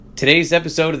Today's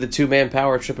episode of the Two-Man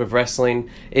Power Trip of Wrestling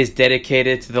is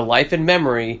dedicated to the life and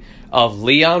memory of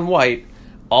Leon White,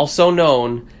 also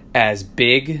known as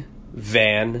Big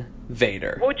Van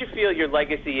Vader. What would you feel your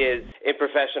legacy is in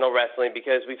professional wrestling?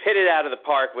 Because we've hit it out of the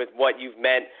park with what you've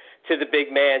meant to the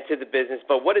big man, to the business,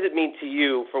 but what does it mean to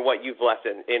you for what you've left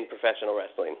in professional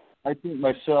wrestling? I think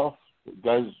myself,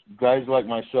 guys like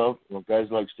myself, guys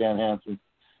like Stan Hansen,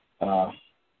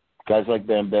 guys like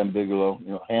Bam Bam Bigelow.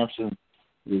 Hansen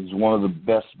is one of the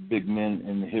best big men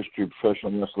in the history of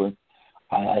professional wrestling.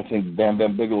 I think Bam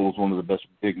Bam Bigelow is one of the best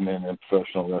big men in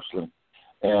professional wrestling.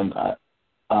 And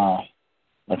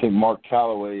I think Mark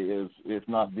Calloway is, if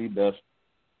not the best,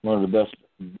 one of the best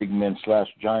big men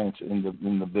 / giants in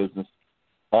the business.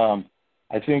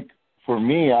 I think for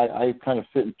me, I kind of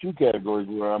fit in two categories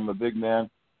where I'm a big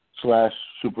man /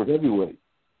 super heavyweight,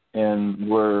 and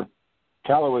where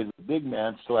Calloway's a big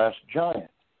man /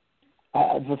 giant.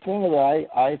 The thing that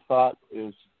I thought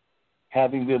is,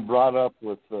 having been brought up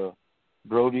with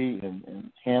Brody and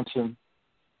Hansen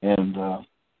and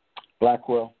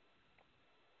Blackwell,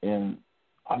 and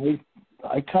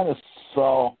I kind of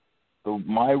saw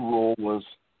my role was,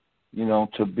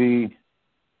 to be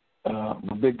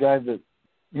a big guy that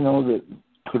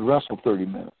could wrestle 30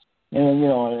 minutes.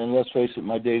 And let's face it,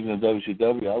 my days in the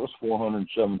WCW, I was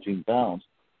 417 pounds.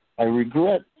 I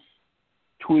regret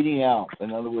tweeting out.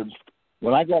 In other words,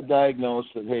 when I got diagnosed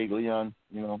that, hey, Leon,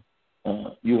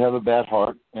 you have a bad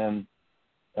heart, and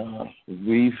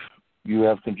you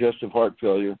have congestive heart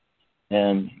failure,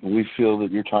 and we feel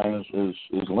that your time is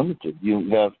limited. You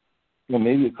have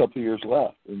maybe a couple of years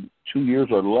left, and 2 years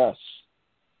or less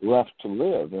left to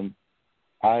live. And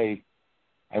I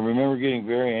remember getting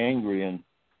very angry and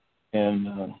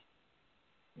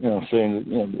saying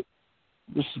that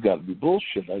this has got to be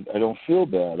bullshit. I don't feel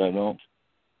bad. I don't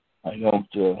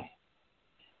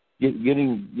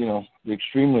getting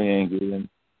extremely angry.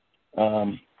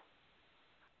 And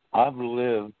I've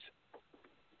lived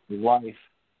a life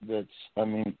that's,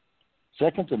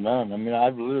 second to none.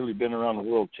 I've literally been around the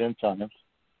world 10 times.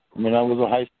 I was a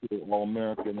high school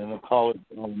All-American and a college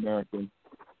All-American,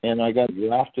 and I got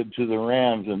drafted to the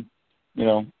Rams and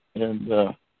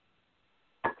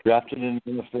drafted in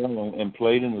the NFL and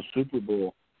played in the Super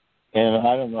Bowl. And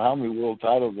I don't know how many world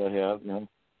titles I have,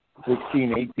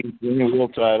 16, 18, 20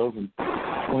 world titles and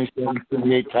 27,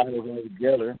 28 titles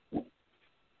altogether.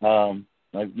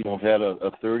 I've had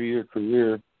a 30-year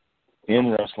career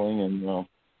in wrestling, and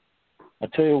I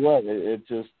tell you what, it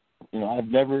just, I've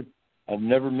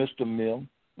never missed a meal.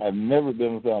 I've never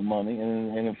been without money,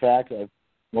 and in fact,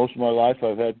 most of my life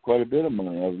I've had quite a bit of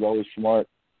money. I was always smart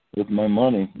with my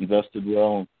money, invested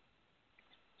well.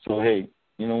 So hey,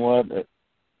 you know what?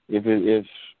 If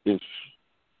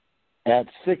at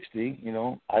 60,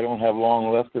 I don't have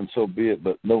long left, then so be it.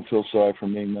 But don't feel sorry for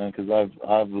me, man, because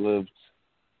I've lived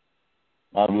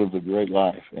a great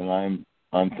life, and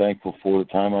I'm thankful for the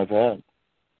time I've had.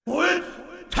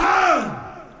 It's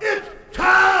time! It's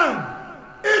time!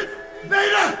 It's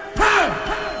Vader time!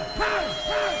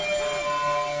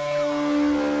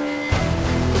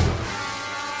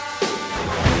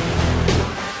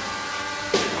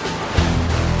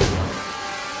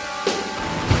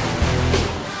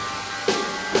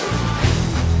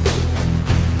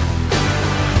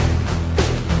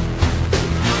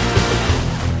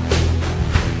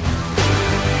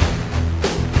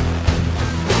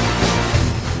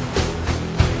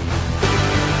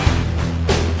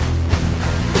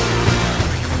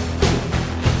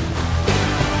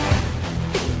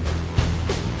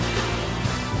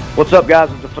 What's up,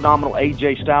 guys? It's the phenomenal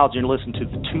AJ Styles, and you're listening to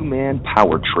the Two-Man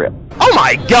Power Trip. Oh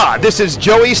my God, this is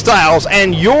Joey Styles,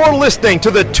 and you're listening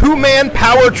to the Two-Man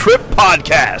Power Trip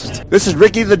podcast. This is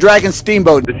Ricky the Dragon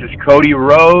Steamboat. This is Cody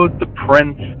Rhodes, the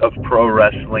Prince of Pro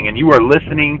Wrestling, and you are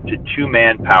listening to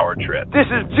Two-Man Power Trip. This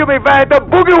is Jimmy Van, the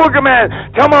Boogie Woogie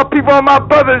Man. Tell my people, my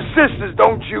brothers and sisters,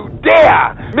 don't you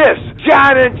dare miss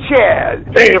John and Chad.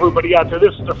 Hey, everybody out there,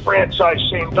 this is the franchise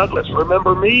Shane Douglas.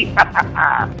 Remember me?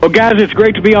 Well, guys, it's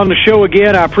great to be on the show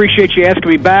again. I appreciate you asking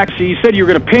me back. So you said you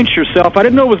were going to pinch yourself. I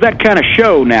didn't know it was that kind of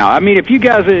show now. If you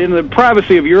guys are in the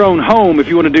privacy of your own home, if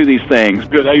you want to do these things.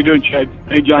 Good. How you doing, Chad?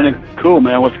 Hey, Johnny. Cool,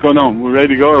 man. What's going on? We're ready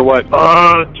to go or what?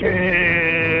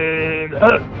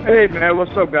 Hey, man,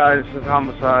 what's up, guys? This is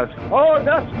Homicide. Oh,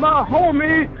 that's my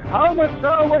homie,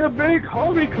 Homicide with a big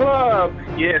homie club.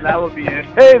 Yeah, that would be it.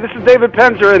 Hey, this is David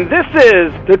Penzer, and this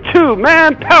is the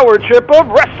Two-Man Power Trip of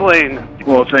Wrestling.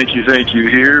 Well, thank you.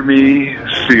 Hear me,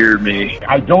 fear me.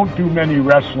 I don't do many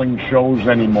wrestling shows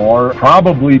anymore,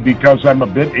 probably because I'm a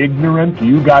bit ignorant.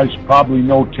 You guys probably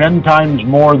know 10 times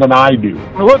more than I do.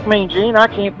 Look, Mean Gene, I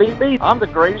can't beat me. I'm the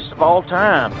greatest of all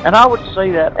time. And I would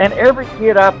say that. And every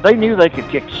kid they knew they could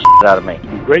kick the shit out of me.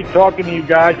 Great talking to you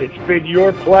guys. It's been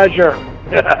your pleasure.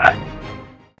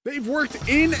 They've worked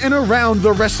in and around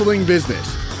the wrestling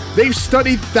business. They've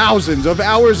studied thousands of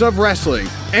hours of wrestling,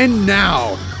 and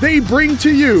now they bring to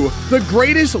you the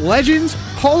greatest legends,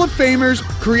 Hall of Famers,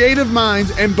 creative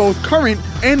minds, and both current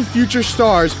and future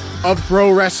stars of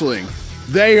pro wrestling.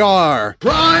 They are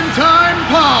Primetime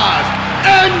Pod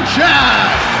and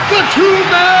Chad, the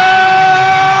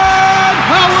two-man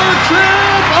power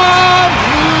trip of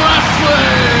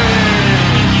wrestling.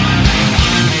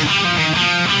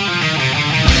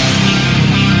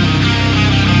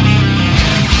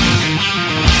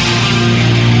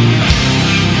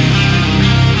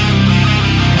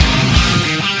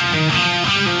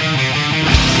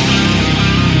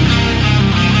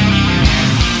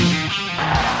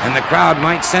 And the crowd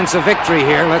might sense a victory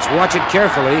here. Let's watch it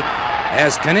carefully,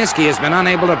 as Kiniski has been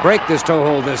unable to break this toe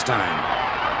hold this time.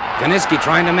 Kiniski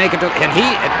trying to make it to, and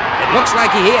it looks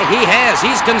like he has.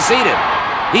 He's conceded.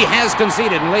 He has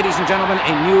conceded. And ladies and gentlemen,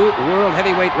 a new World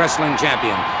Heavyweight Wrestling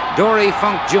Champion, Dory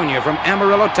Funk Jr. from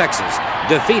Amarillo, Texas,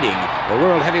 defeating the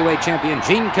World Heavyweight Champion,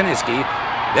 Gene Kiniski.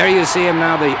 There you see him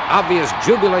now, the obvious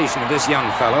jubilation of this young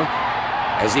fellow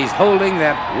as he's holding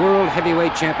that World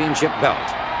Heavyweight Championship belt.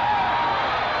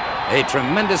 A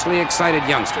tremendously excited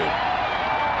youngster,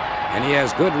 and he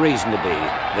has good reason to be.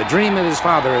 The dream of his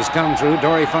father has come true.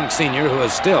 Dory Funk Sr., who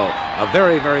is still a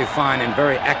very, very fine and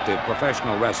very active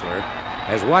professional wrestler,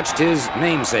 has watched his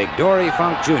namesake, Dory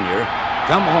Funk Jr.,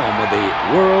 come home with the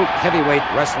World Heavyweight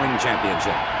Wrestling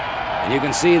Championship. And you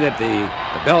can see that the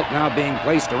belt now being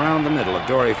placed around the middle of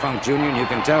Dory Funk Jr., and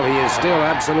you can tell he is still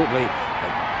absolutely,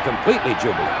 completely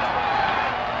jubilant.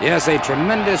 Yes, a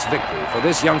tremendous victory for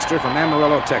this youngster from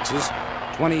Amarillo, Texas,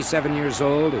 27 years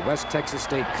old at West Texas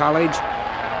State College.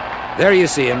 There you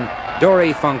see him,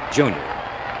 Dory Funk Jr.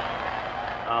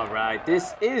 All right,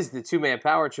 this is the two-man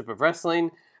power trip of wrestling,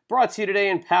 brought to you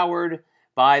today and powered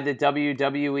by the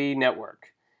WWE Network.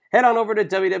 Head on over to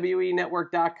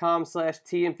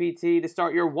WWENetwork.com/TMPT to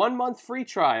start your 1-month free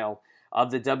trial of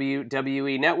the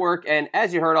WWE Network. And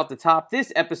as you heard off the top,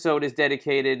 this episode is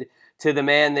dedicated to the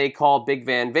man they call Big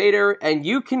Van Vader, and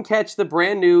you can catch the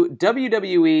brand new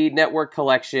WWE Network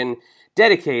collection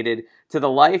dedicated to the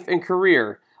life and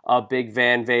career of Big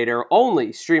Van Vader,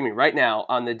 only streaming right now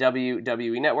on the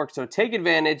WWE Network. So take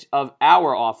advantage of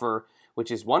our offer, which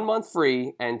is 1 month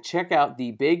free, and check out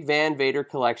the Big Van Vader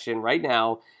collection right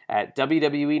now at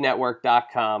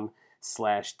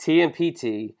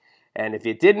WWENetwork.com/TMPT. And if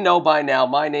you didn't know by now,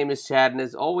 my name is Chad, and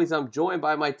as always, I'm joined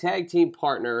by my tag team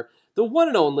partner, the one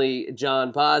and only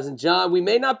John Paz. And John, we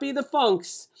may not be the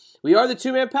Funks. We are the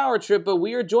two-man power trip, but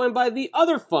we are joined by the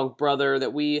other Funk brother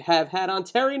that we have had on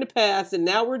Terry in the past, and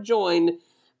now we're joined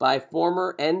by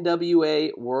former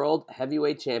NWA World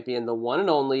Heavyweight Champion, the one and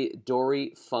only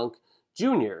Dory Funk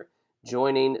Jr.,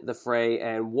 joining the fray.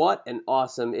 And what an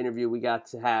awesome interview we got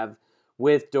to have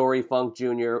with Dory Funk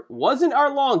Jr. Wasn't our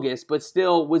longest, but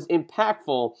still was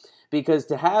impactful, because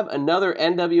to have another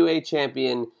NWA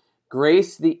champion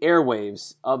grace the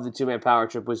airwaves of the two-man power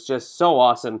trip was just so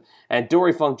awesome. And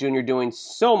Dory Funk Jr. doing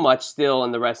so much still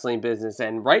in the wrestling business.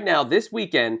 And right now, this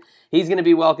weekend, he's going to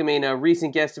be welcoming a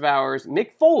recent guest of ours,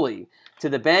 Mick Foley, to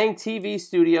the Bang TV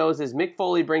studios as Mick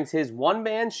Foley brings his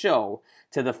one-man show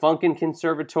to the Funkin'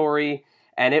 Conservatory.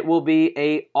 And it will be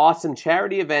an awesome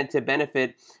charity event to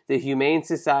benefit the Humane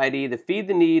Society, the Feed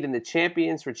the Need, and the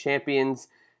Champions for Champions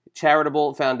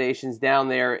charitable foundations down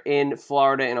there in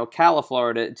Florida, in Ocala,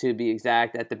 Florida, to be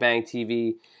exact, at the Bang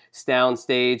TV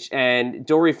soundstage. And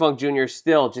Dory Funk Jr.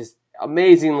 still just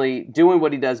amazingly doing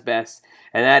what he does best,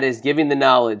 and that is giving the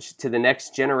knowledge to the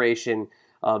next generation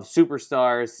of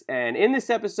superstars. And in this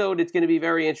episode, it's going to be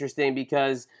very interesting,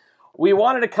 because we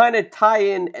wanted to kind of tie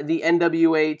in the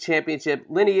NWA Championship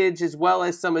lineage, as well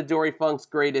as some of Dory Funk's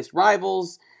greatest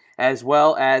rivals, as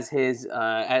well as his,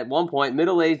 at one point,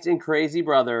 middle-aged and crazy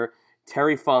brother,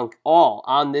 Terry Funk, all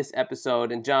on this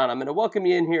episode. And John, I'm going to welcome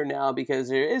you in here now, because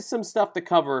there is some stuff to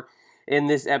cover in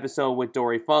this episode with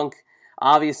Dory Funk.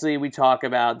 Obviously, we talk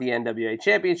about the NWA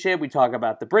Championship, we talk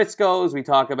about the Briscoes, we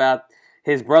talk about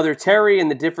his brother Terry and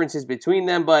the differences between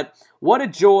them. But what a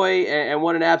joy and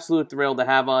what an absolute thrill to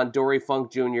have on Dory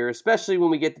Funk Jr., especially when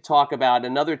we get to talk about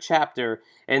another chapter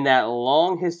in that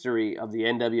long history of the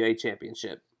NWA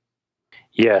Championship.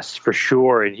 Yes, for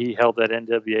sure. And he held that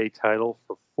NWA title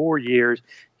for 4 years.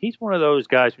 He's one of those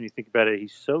guys, when you think about it,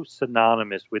 he's so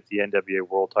synonymous with the NWA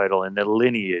World title and the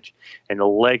lineage and the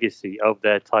legacy of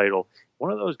that title.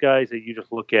 One of those guys that you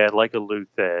just look at like a Lou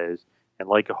Thesz and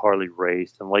like a Harley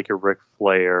Race and like a Ric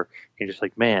Flair. And you're just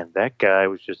like, man, that guy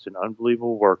was just an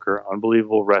unbelievable worker,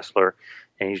 unbelievable wrestler,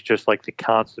 and he's just like the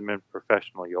consummate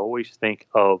professional. You always think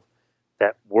of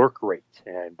that work rate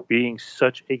and being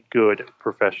such a good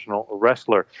professional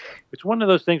wrestler. It's one of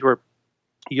those things where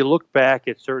you look back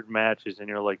at certain matches and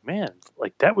you're like, man,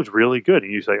 like that was really good.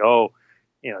 And you say, oh,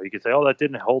 you could say, oh, that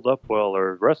didn't hold up well,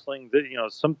 or wrestling,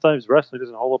 sometimes wrestling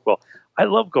doesn't hold up well. I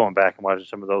love going back and watching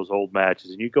some of those old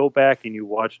matches. And you go back and you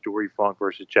watch Dory Funk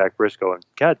versus Jack Briscoe, and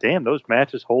God damn, those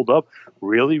matches hold up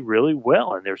really, really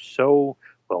well. And they're so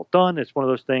well done. It's one of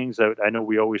those things that I know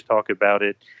we always talk about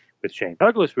it with Shane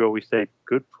Douglas. We always say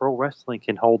good pro wrestling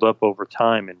can hold up over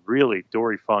time. And really,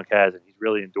 Dory Funk has, and he's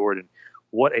really endured. And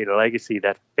what a legacy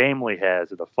that family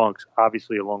has of the Funks,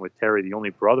 obviously, along with Terry, the only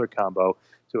brother combo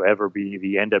to ever be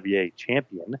the NWA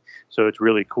champion. So it's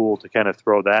really cool to kind of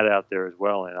throw that out there as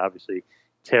well. And obviously,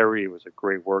 Terry was a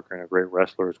great worker and a great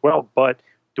wrestler as well. But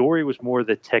Dory was more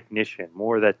the technician,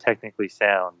 more that technically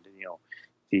sound,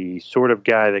 the sort of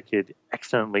guy that could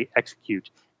excellently execute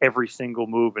every single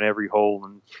move and every hole.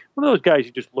 And one of those guys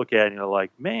you just look at and you're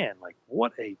like, man, like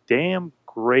what a damn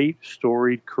great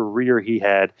storied career he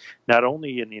had, not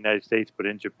only in the United States, but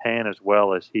in Japan as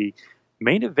well, as he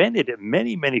main evented at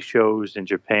many, many shows in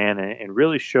Japan and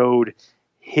really showed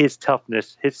his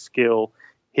toughness, his skill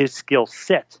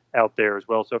set out there as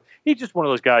well. So he's just one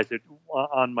of those guys that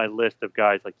on my list of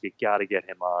guys, like you got to get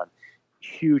him on.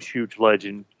 Huge, huge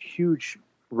legend, huge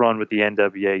run with the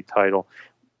NWA title.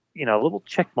 A little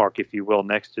check mark, if you will,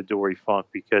 next to Dory Funk,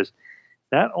 because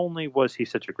not only was he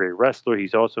such a great wrestler,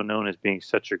 he's also known as being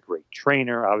such a great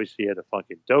trainer. Obviously, he had the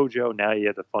Funkin' Dojo. Now he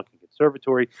had the Funkin'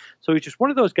 Conservatory. So he's just one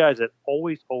of those guys that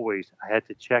always, I had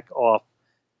to check off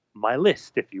my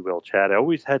list, if you will, Chad. I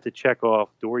always had to check off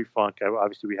Dory Funk.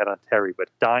 Obviously, we had on Terry, but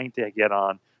dying to get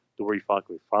on Dory Funk.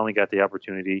 We finally got the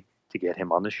opportunity to get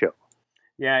him on the show.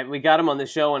 Yeah, we got him on the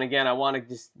show, and again, I want to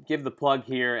just give the plug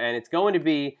here, and it's going to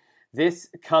be this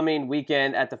coming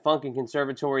weekend at the Funkin'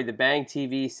 Conservatory, the Bang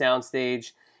TV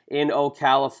soundstage in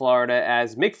Ocala, Florida,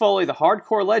 as Mick Foley, the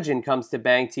hardcore legend, comes to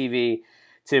Bang TV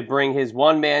to bring his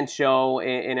one-man show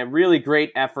in a really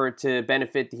great effort to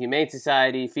benefit the Humane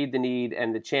Society, Feed the Need,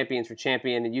 and the Champions for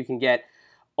Champion. And you can get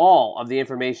all of the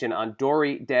information on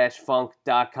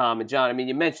dory-funk.com. And John,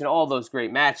 you mentioned all those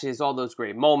great matches, all those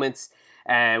great moments.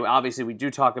 And obviously we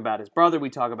do talk about his brother, we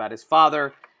talk about his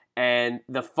father, and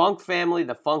the Funk family,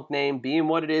 the Funk name being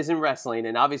what it is in wrestling.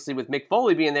 And obviously with Mick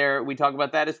Foley being there, we talk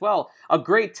about that as well. A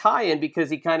great tie-in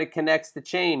because he kind of connects the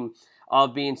chain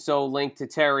of being so linked to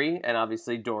Terry, and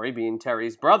obviously Dory being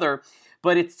Terry's brother.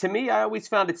 But to me, I always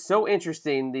found it so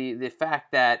interesting, the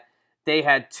fact that they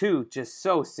had two just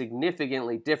so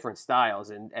significantly different styles,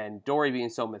 and Dory being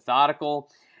so methodical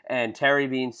and Terry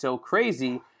being so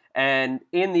crazy. And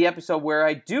in the episode where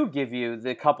I do give you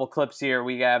the couple clips here,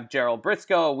 we have Gerald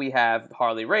Briscoe, we have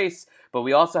Harley Race, but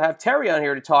we also have Terry on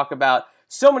here to talk about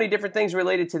so many different things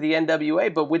related to the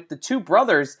NWA. But with the two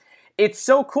brothers, it's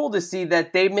so cool to see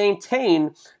that they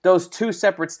maintain those two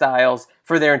separate styles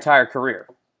for their entire career.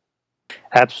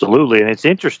 Absolutely. And it's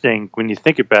interesting when you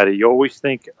think about it. You always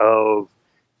think of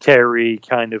Terry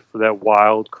kind of for that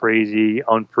wild, crazy,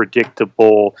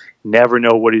 unpredictable, never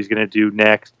know what he's going to do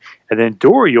next. And then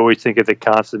Dory, you always think of the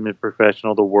consummate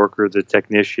professional, the worker, the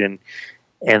technician,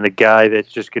 and the guy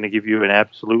that's just going to give you an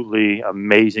absolutely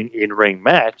amazing in-ring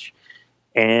match.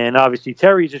 And obviously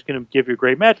Terry's just going to give you a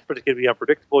great match, but it's going to be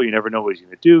unpredictable. You never know what he's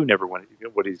going to do, never what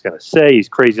he's going to say. He's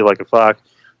crazy like a fox.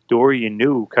 Dory, you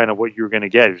knew kind of what you were going to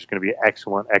get. It was going to be an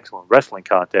excellent, excellent wrestling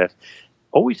contest.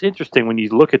 Always interesting when you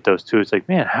look at those two. It's like,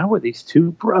 man, how are these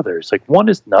two brothers? Like, one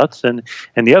is nuts, and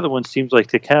the other one seems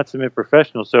like the consummate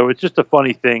professional. So it's just a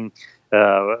funny thing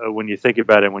when you think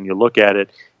about it, when you look at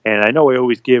it. And I know I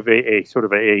always give a sort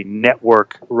of a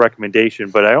network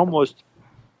recommendation, but I almost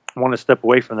want to step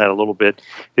away from that a little bit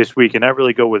this week and not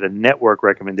really go with a network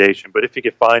recommendation. But if you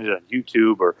can find it on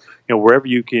YouTube or wherever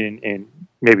you can, and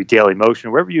maybe Daily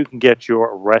Motion, wherever you can get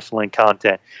your wrestling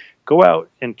content, go out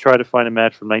and try to find a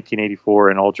match from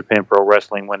 1984 in All Japan Pro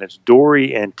Wrestling when it's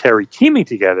Dory and Terry teaming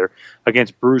together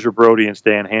against Bruiser Brody and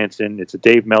Stan Hansen. It's a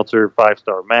Dave Meltzer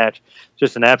 5-star match.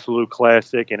 Just an absolute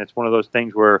classic, and it's one of those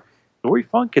things where Dory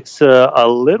Funk gets a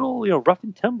little, rough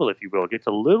and tumble, if you will. Gets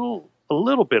a little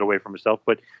bit away from himself,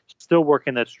 but still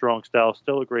working that strong style,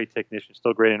 still a great technician,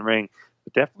 still great in ring,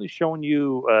 but definitely showing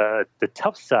you the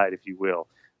tough side, if you will.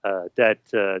 That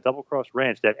Double Cross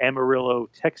Ranch, that Amarillo,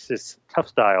 Texas tough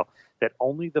style that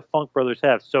only the Funk brothers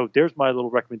have. So there's my little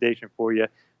recommendation for you.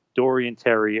 Dorian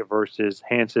Terry versus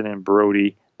Hanson and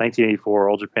Brody, 1984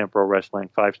 All Japan Pro Wrestling,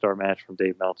 5-star match from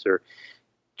Dave Meltzer.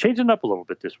 Changing it up a little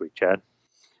bit this week, Chad.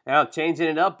 Yeah, changing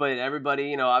it up, but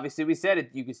everybody, obviously we said it,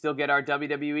 you can still get our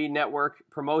WWE Network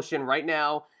promotion right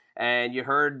now, and you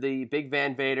heard the Big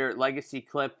Van Vader legacy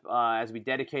clip as we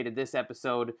dedicated this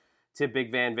episode to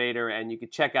Big Van Vader, and you can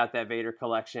check out that Vader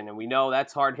collection, and we know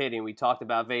that's hard-hitting. We talked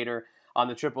about Vader on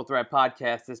the Triple Threat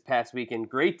podcast this past week in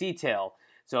great detail.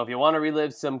 So if you want to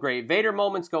relive some great Vader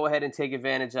moments, go ahead and take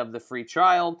advantage of the free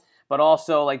trial. But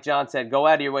also, like John said, go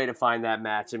out of your way to find that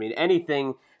match. I mean,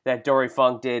 anything that Dory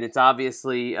Funk did, it's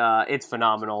obviously, it's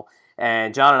phenomenal.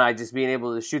 And John and I just being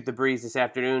able to shoot the breeze this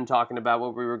afternoon, talking about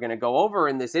what we were going to go over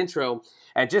in this intro,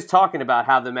 and just talking about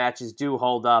how the matches do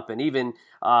hold up, and even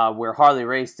where Harley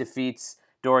Race defeats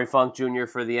Dory Funk Jr.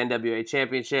 for the NWA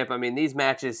Championship. I mean, these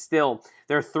matches still,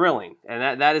 they're thrilling,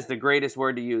 and that is the greatest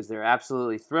word to use. They're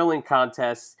absolutely thrilling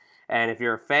contests, and if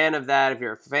you're a fan of that, if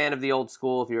you're a fan of the old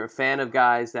school, if you're a fan of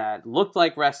guys that looked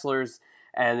like wrestlers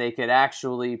and they could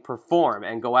actually perform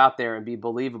and go out there and be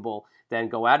believable, then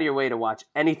go out of your way to watch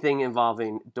anything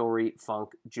involving Dory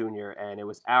Funk Jr., and it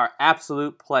was our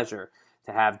absolute pleasure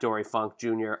to have Dory Funk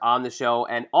Jr. on the show.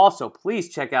 And also, please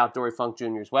check out Dory Funk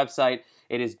Jr.'s website.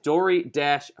 It is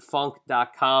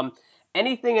dory-funk.com.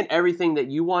 Anything and everything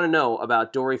that you want to know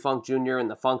about Dory Funk Jr. and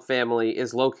the Funk family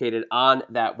is located on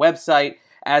that website,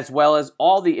 as well as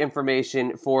all the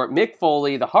information for Mick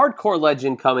Foley, the hardcore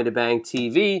legend, coming to Bang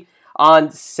TV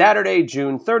on Saturday,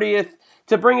 June 30th,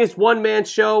 to bring his one-man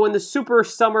show in the Super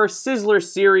Summer Sizzler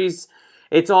Series.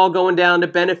 It's all going down to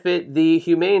benefit the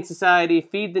Humane Society,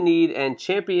 Feed the Need, and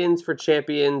Champions for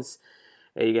Champions.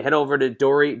 And you can head over to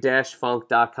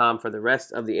dory-funk.com for the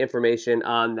rest of the information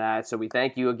on that. So we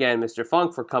thank you again, Mr.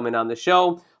 Funk, for coming on the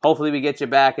show. Hopefully we get you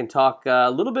back and talk a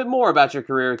little bit more about your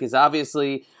career, because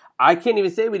obviously I can't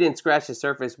even say we didn't scratch the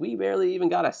surface. We barely even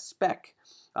got a speck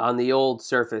on the old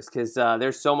surface, because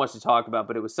there's so much to talk about,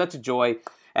 but it was such a joy.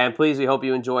 And please, we hope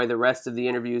you enjoy the rest of the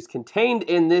interviews contained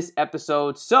in this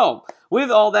episode. So,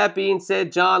 with all that being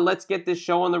said, John, let's get this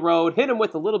show on the road. Hit him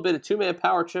with a little bit of two-man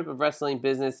power trip of wrestling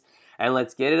business, and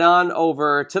let's get it on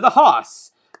over to the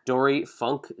Hoss, Dory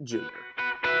Funk Jr.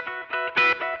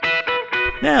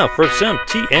 Now for some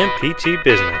TMPT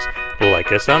business.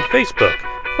 Like us on Facebook.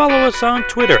 Follow us on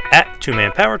Twitter at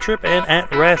 2Man Power Trip and at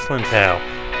Wrestling Pal.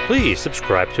 Please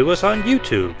subscribe to us on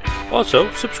YouTube.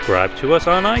 Also, subscribe to us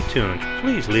on iTunes.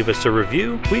 Please leave us a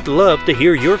review. We'd love to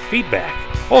hear your feedback.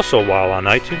 Also, while on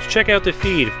iTunes, check out the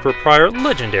feed for prior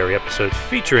legendary episodes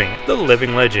featuring the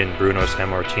living legend Bruno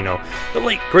Sammartino, the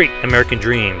late great American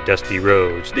Dream Dusty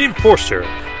Rhodes, the Enforcer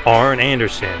Arn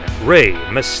Anderson, Rey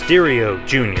Mysterio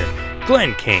Jr.,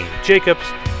 Glenn Kane Jacobs,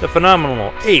 the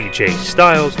phenomenal AJ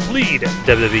Styles, lead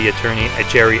WWE attorney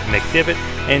Jerry McDivitt,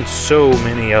 and so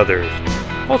many others.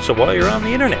 Also, while you're on the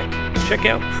internet, check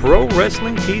out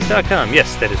ProWrestlingTees.com.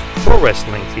 Yes, that is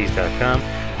ProWrestlingTees.com.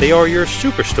 They are your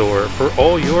superstore for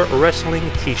all your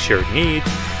wrestling t-shirt needs.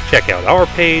 Check out our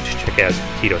page, check out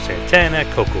Tito Santana,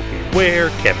 Coco Beware,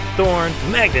 Kevin Thorne,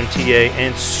 Magnum TA,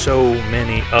 and so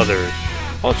many others.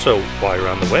 Also, while you're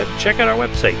on the web, check out our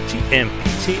website,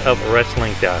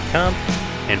 tmptofwrestling.com.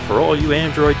 And for all you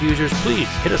Android users, please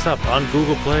hit us up on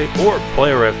Google Play or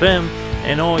Player FM.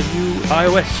 And all you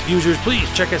iOS users, please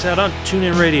check us out on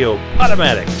TuneIn Radio,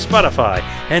 Automatic, Spotify,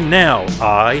 and now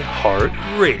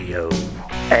iHeartRadio.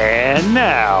 And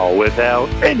now, without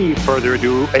any further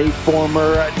ado, a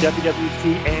former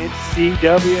WWC and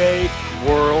CWA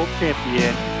World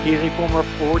Champion. He is a former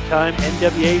 4-time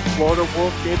NWA Florida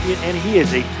World Champion, and he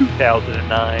is a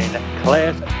 2009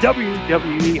 Class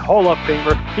WWE Hall of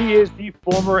Famer. He is the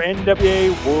former NWA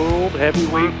World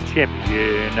Heavyweight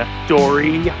Champion,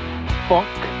 Dory Funk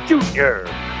Jr.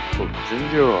 Please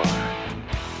enjoy.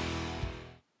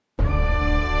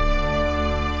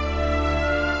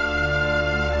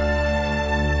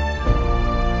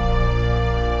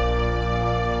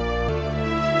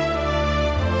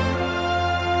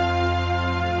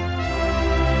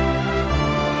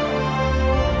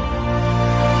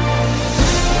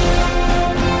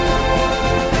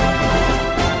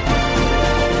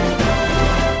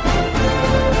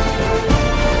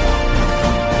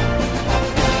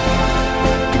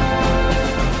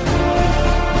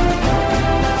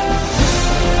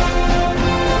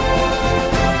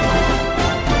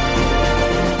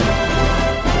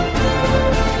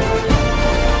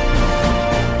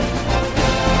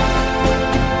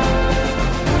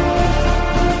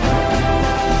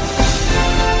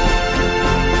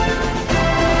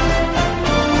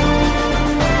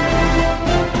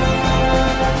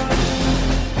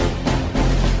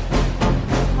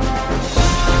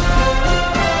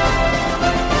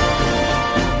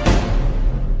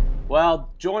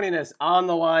 Style. Joining us on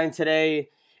the line today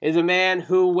is a man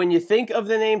who, when you think of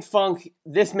the name Funk,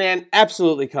 this man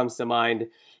absolutely comes to mind.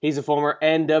 He's a former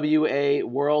NWA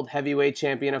World Heavyweight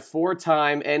Champion, a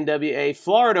 4-time NWA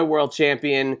Florida World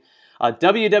Champion, a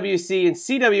WWC and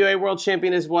CWA World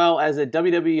Champion, as well as a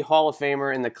WWE Hall of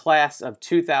Famer in the class of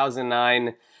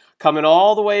 2009. Coming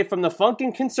all the way from the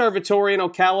Funkin' Conservatory in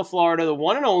Ocala, Florida, the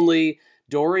one and only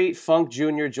Dory Funk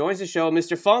Jr. joins the show.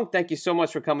 Mr. Funk, thank you so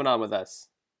much for coming on with us.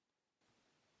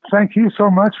 Thank you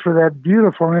so much for that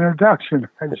beautiful introduction.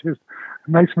 It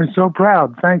makes me so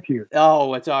proud. Thank you.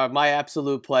 Oh, it's my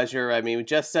absolute pleasure. I mean,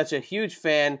 just such a huge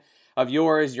fan of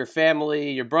yours, your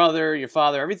family, your brother, your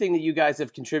father, everything that you guys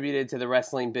have contributed to the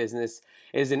wrestling business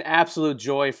is an absolute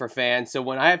joy for fans. So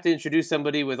when I have to introduce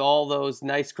somebody with all those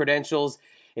nice credentials,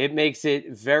 it makes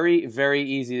it very, very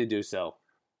easy to do so.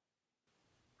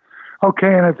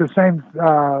 Okay, and at the same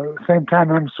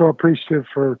time, I'm so appreciative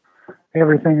for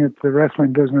everything that the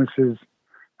wrestling business has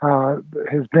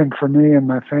been for me and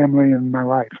my family and my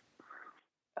life.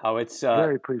 Oh, it's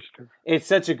very appreciative. It's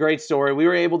such a great story. We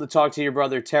were able to talk to your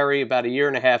brother Terry about 1.5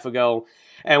 years ago,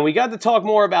 and we got to talk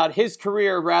more about his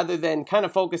career rather than kind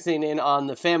of focusing in on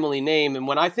the family name. And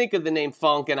when I think of the name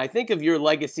Funk, and I think of your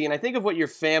legacy, and I think of what your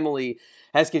family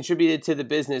has contributed to the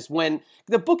business, when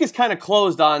the book is kind of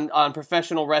closed on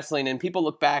professional wrestling and people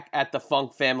look back at the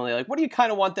Funk family, like, what do you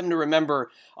kind of want them to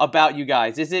remember about you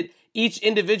guys? Is it each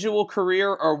individual career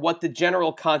or what the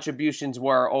general contributions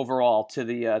were overall to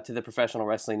the professional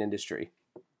wrestling industry?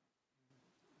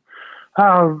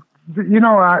 I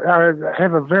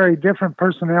have a very different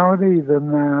personality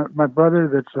than my brother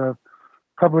that's a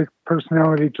public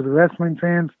personality to the wrestling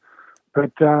fans.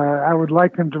 But I would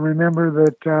like them to remember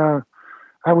that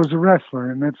I was a wrestler,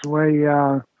 and that's the way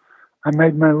I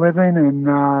made my living, and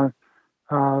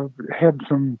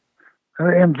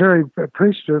I'm very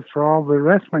appreciative for all the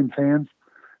wrestling fans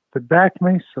that backed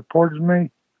me, supported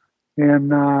me,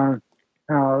 and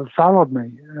followed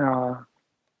me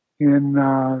in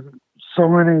so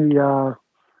many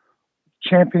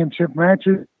championship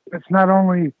matches. It's not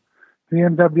only the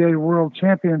NWA World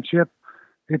Championship,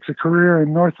 it's a career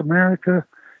in North America,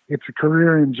 it's a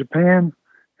career in Japan,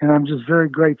 and I'm just very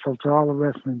grateful to all the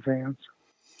wrestling fans.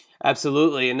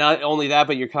 Absolutely. And not only that,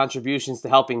 but your contributions to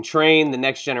helping train the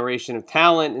next generation of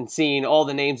talent and seeing all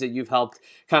the names that you've helped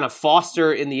kind of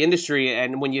foster in the industry.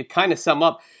 And when you kind of sum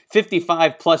up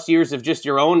 55 plus years of just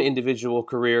your own individual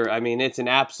career, I mean, it's an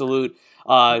absolute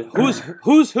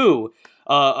who's who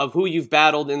of who you've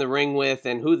battled in the ring with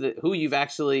and who you've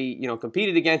actually,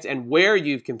 competed against and where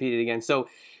you've competed against. So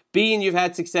being you've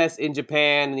had success in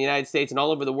Japan and the United States and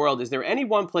all over the world, is there any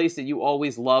one place that you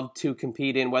always love to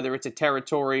compete in, whether it's a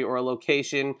territory or a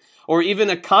location or even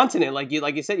a continent? Like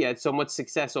you said, you had so much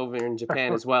success over in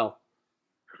Japan as well.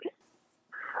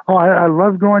 Oh, I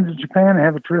love going to Japan. I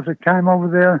have a terrific time over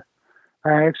there.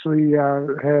 I actually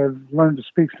have learned to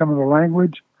speak some of the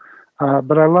language,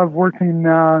 but I love working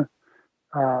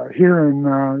here in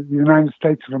the United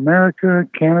States of America,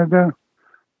 Canada,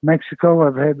 Mexico.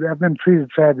 I've been treated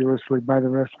fabulously by the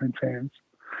wrestling fans,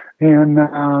 and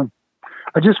I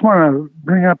just want to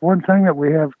bring up one thing that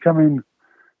we have coming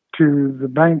to the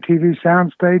Bang TV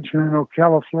soundstage here in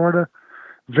Ocala, Florida,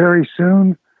 very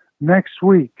soon, next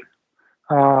week.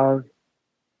 1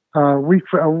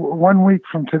 week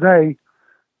from today,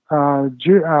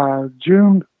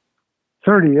 June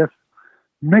 30th,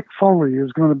 Mick Foley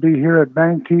is going to be here at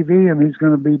Bang TV, and he's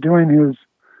going to be doing his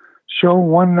show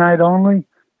one night only.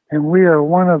 And we are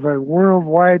one of a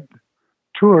worldwide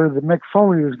tour that Mick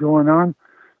Foley is going on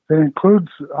that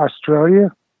includes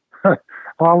Australia,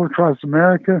 all across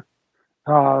America,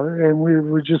 and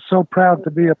we're just so proud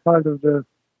to be a part of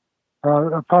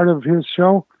his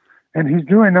show. And he's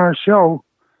doing our show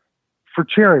for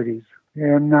charities,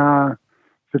 and the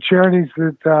charities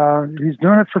that he's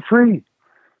doing it for free,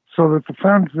 so that the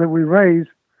funds that we raise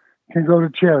can go to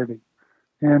charity.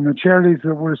 And the charities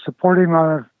that we're supporting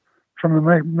from the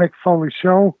Mick Foley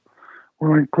show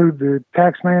will include the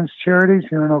Taxman's Charities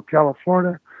here in Ocala,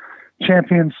 Florida,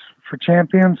 Champions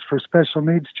for Special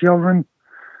Needs Children,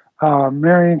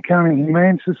 Marion County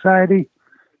Humane Society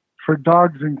for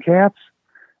dogs and cats,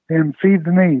 and Feed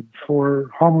the Need for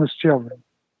homeless children.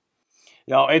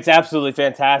 No, it's absolutely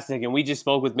fantastic, and we just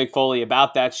spoke with Mick Foley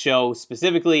about that show,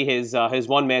 specifically his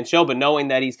one-man show, but knowing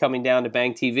that he's coming down to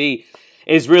Bang TV,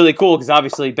 is really cool because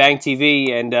obviously Bang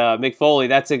TV and Mick Foley,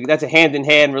 that's a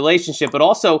hand-in-hand relationship, but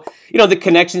also, the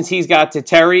connections he's got to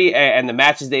Terry and the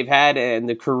matches they've had and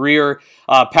the career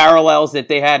parallels that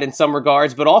they had in some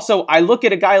regards. But also, I look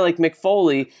at a guy like Mick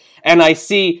Foley and I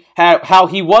see how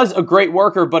he was a great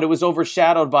worker, but it was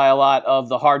overshadowed by a lot of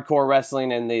the hardcore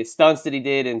wrestling and the stunts that he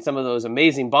did and some of those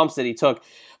amazing bumps that he took.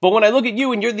 But when I look at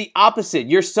you and you're the opposite,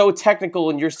 you're so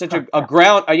technical and you're such a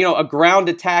ground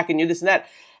attack and you're this and that.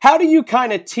 How do you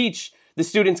kind of teach the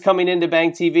students coming into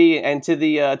Bang TV and to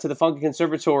the Funky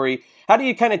Conservatory? How do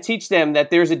you kind of teach them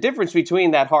that there's a difference between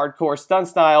that hardcore stunt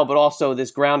style, but also this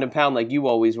ground and pound like you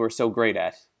always were so great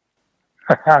at?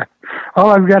 All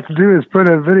I've got to do is put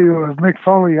a video of Mick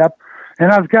Foley up,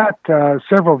 and I've got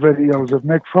several videos of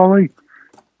Mick Foley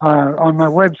on my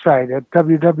website at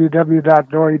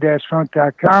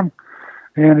www.dory-funk.com.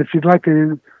 And if you'd like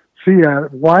to see a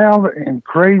wild and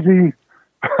crazy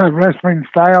wrestling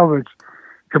style that's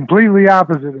completely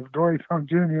opposite of Dory Funk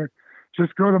Jr.,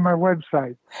 just go to my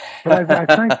website. But I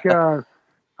think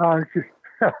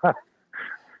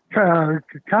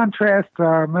contrast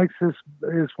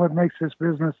is what makes this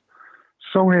business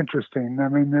so interesting. I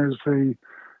mean, there's the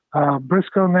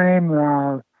Briscoe name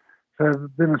that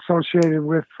I've been associated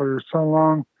with for so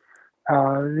long.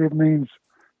 It means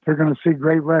they're going to see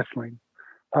great wrestling.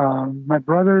 My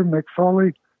brother, Mick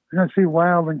Foley, they're going to see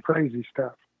wild and crazy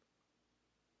stuff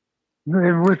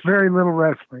with very little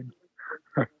wrestling.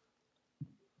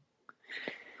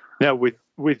 Now,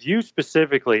 with you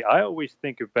specifically, I always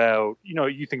think about,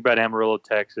 you think about Amarillo,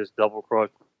 Texas, Double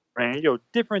Cross, and,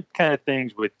 different kind of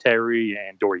things with Terry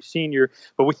and Dory Sr.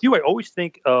 But with you, I always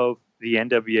think of the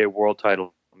NWA World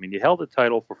Title. I mean, you held the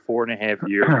title for 4.5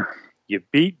 years. You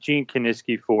beat Gene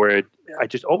Kiniski for it. I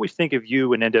just always think of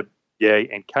you and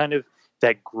NWA and kind of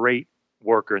that great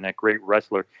worker and that great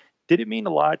wrestler. Did it mean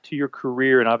a lot to your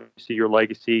career and obviously your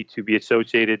legacy to be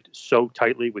associated so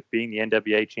tightly with being the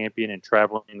NWA champion and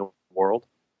traveling the world?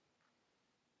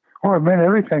 Oh, it meant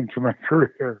everything to my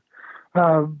career.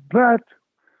 But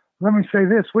let me say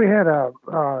this. We had a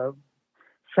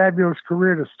fabulous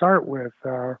career to start with.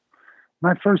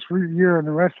 My first year in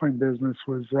the wrestling business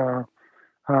was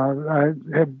I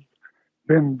had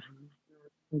been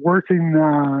working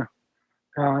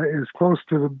as close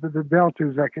to the belt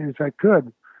as I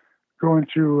could, going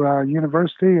through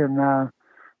university, and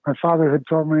my father had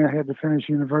told me I had to finish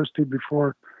university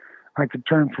before I could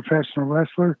turn professional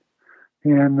wrestler,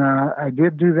 and I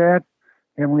did do that,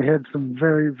 and we had some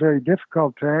very, very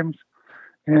difficult times.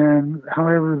 And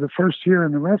however, the first year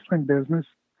in the wrestling business,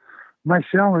 my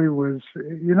salary was,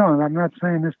 and I'm not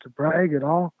saying this to brag at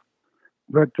all,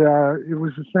 but it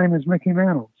was the same as Mickey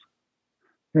Mantle's,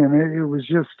 and it was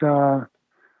just a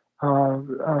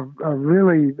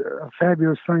really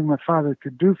fabulous thing my father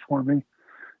could do for me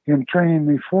in training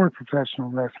me for professional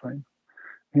wrestling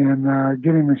and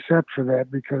getting me set for that,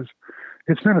 because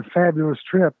it's been a fabulous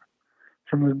trip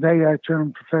from the day I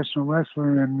turned professional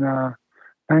wrestler in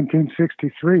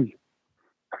 1963,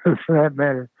 for that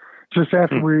matter, just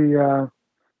after we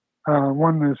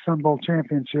won the Sun Bowl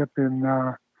championship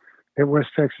at West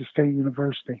Texas State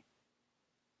University.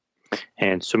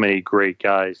 And so many great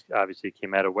guys obviously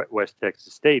came out of West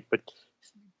Texas State. But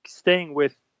staying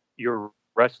with your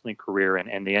wrestling career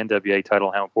and the NWA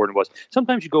title, how important it was,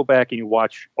 sometimes you go back and you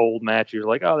watch old matches, you're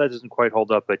like, oh, that doesn't quite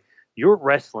hold up. But your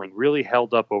wrestling really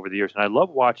held up over the years. And I love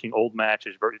watching old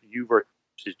matches, you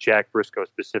versus Jack Briscoe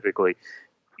specifically.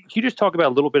 Can you just talk about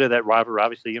a little bit of that rivalry,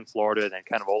 obviously in Florida and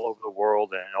kind of all over the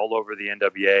world and all over the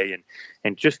NWA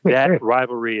and just that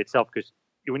rivalry itself? Because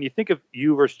when you think of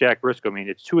you versus Jack Briscoe, I mean,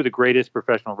 it's two of the greatest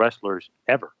professional wrestlers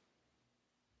ever.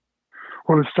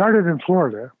 Well, it started in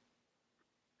Florida.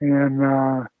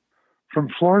 And from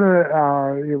Florida,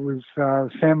 it was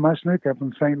Sam Mushnick up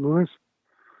in St. Louis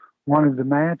wanted the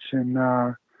match. And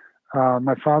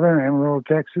my father in Amarillo,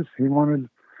 Texas, he wanted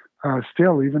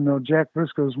still, even though Jack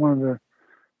Briscoe is one of the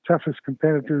toughest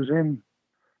competitors in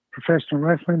professional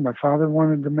wrestling, my father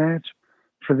wanted the match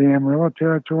for the Amarillo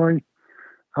territory.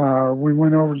 We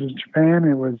went over to Japan.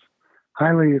 It was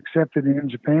highly accepted in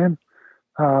Japan.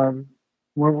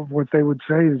 What they would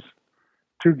say is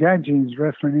two gaijins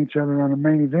wrestling each other on a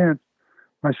main event,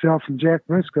 myself and Jack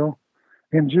Briscoe,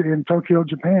 in Tokyo,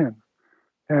 Japan.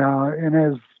 And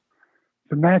as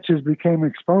the matches became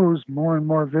exposed, more and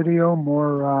more video,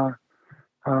 more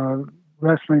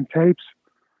wrestling tapes,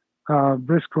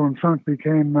 Briscoe and Funk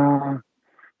became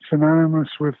synonymous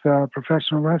with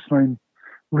professional wrestling.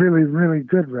 Really, really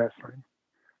good wrestling.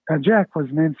 Jack was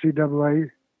an NCAA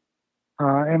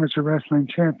amateur wrestling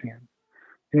champion,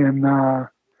 and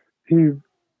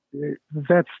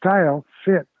that style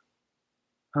fit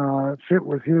fit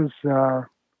with his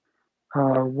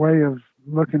way of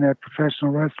looking at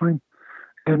professional wrestling,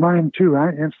 and mine too.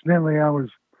 Incidentally, I was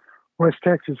West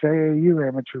Texas AAU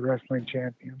amateur wrestling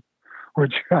champion,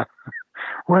 which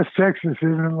West Texas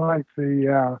isn't like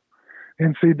the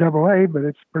NCAA, but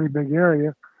it's a pretty big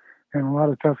area, and a lot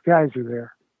of tough guys are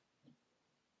there.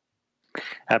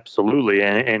 Absolutely,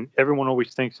 and everyone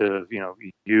always thinks of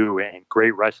you and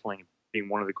great wrestling being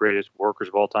one of the greatest workers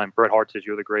of all time. Bret Hart says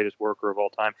you're the greatest worker of all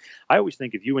time. I always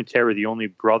think of you and Terry, the only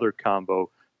brother combo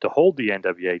to hold the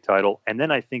NWA title, and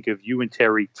then I think of you and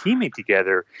Terry teaming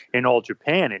together in All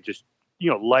Japan and just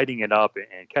lighting it up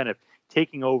and kind of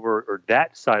taking over or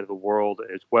that side of the world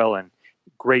as well. And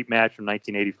great match from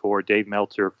 1984, Dave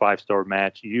Meltzer 5-star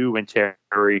match. You and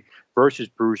Terry versus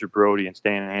Bruiser Brody and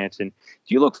Stan Hansen.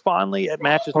 Do you look fondly at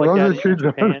matches like that in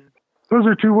Japan? Those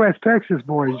are two West Texas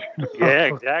boys. Yeah,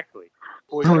 exactly.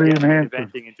 Boys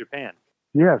inventing in Japan.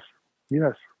 Yes.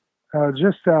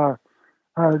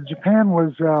 Japan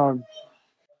was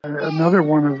another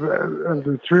one of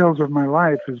the thrills of my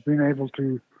life, is being able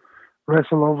to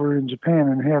wrestle over in Japan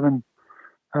and having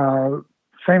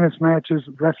famous matches,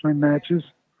 wrestling matches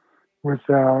with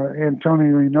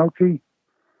Antonio Inoki,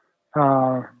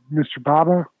 Mr.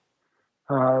 Baba,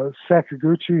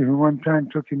 Sakaguchi, who one time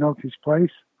took Inoki's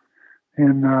place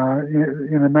in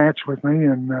a match with me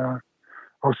in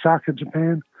Osaka,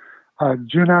 Japan.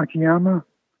 Jun Akiyama.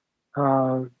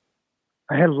 I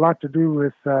had a lot to do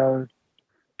with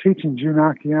teaching Jun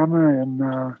Akiyama and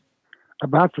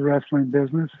about the wrestling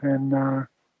business. And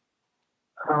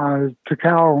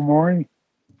Takao Omori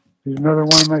is another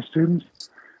one of my students.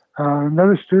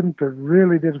 Another student that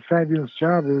really did a fabulous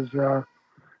job is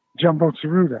Jumbo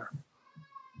Tsuruta.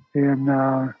 And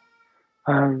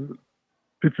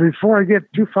before I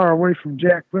get too far away from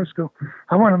Jack Briscoe,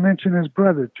 I want to mention his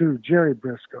brother too, Jerry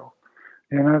Briscoe.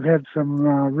 And I've had some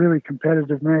really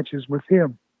competitive matches with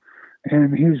him.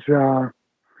 And he's been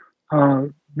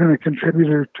a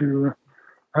contributor to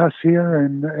us here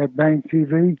and at Bang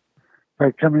TV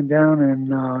by coming down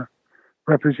and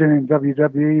representing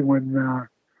WWE when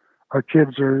our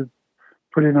kids are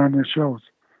putting on their shows.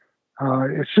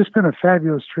 It's just been a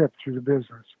fabulous trip through the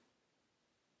business.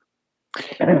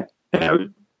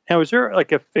 Now, is there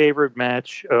like a favorite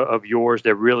match of yours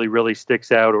that really, really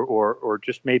sticks out, or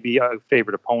just maybe a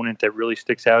favorite opponent that really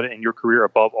sticks out in your career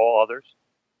above all others?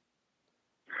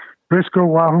 Briscoe,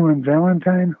 Wahoo, and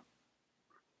Valentine.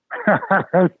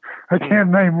 I can't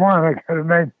name one. I got to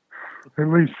name at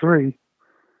least three.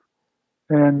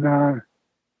 And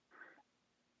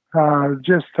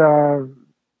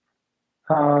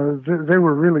they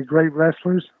were really great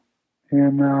wrestlers.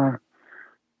 And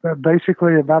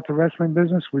basically about the wrestling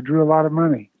business, we drew a lot of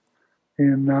money.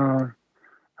 And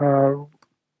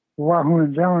Wahoo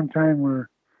and Valentine were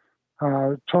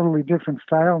totally different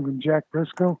style than Jack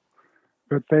Briscoe,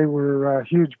 but they were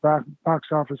huge box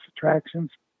office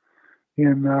attractions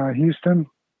in Houston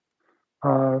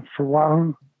for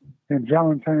Wahoo, and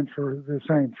Valentine for the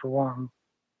same for Wahoo,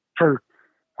 for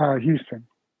Houston.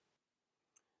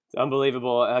 It's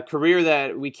unbelievable. A career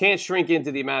that we can't shrink into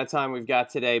the amount of time we've got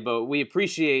today, but we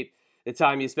appreciate the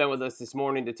time you spent with us this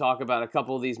morning to talk about a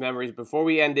couple of these memories. Before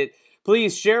we end it,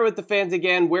 please share with the fans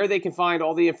again where they can find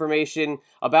all the information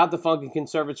about the Funky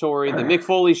Conservatory, the Mick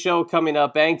Foley Show coming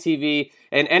up, Bang TV,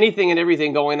 and anything and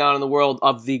everything going on in the world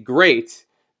of the great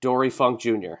Dory Funk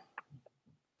Jr.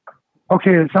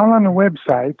 Okay, it's all on the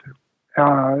website,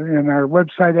 and our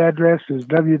website address is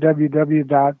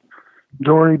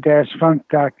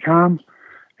www.dory-funk.com,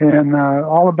 and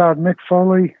all about Mick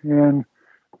Foley, and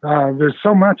there's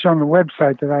so much on the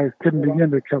website that I couldn't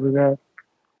begin to cover that.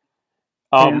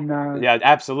 Yeah,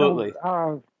 absolutely.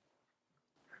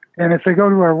 And if they go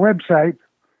to our website,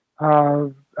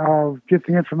 I'll get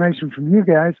the information from you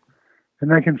guys,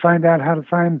 and they can find out how to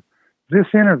find this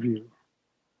interview.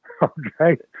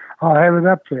 Okay, I'll have it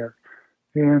up there.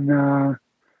 And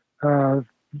I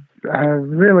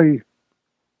really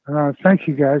thank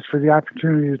you guys for the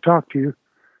opportunity to talk to you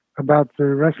about the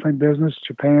wrestling business,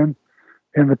 Japan,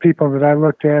 and the people that I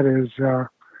looked at as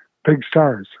big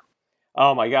stars.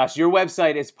 Oh my gosh, your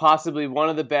website is possibly one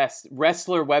of the best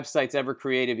wrestler websites ever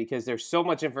created because there's so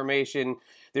much information,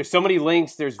 there's so many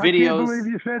links, there's videos. I can't believe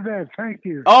you said that. Thank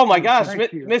you. Oh my gosh,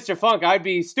 Mr. Funk, I'd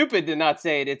be stupid to not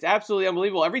say it. It's absolutely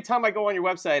unbelievable. Every time I go on your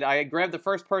website, I grab the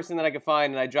first person that I can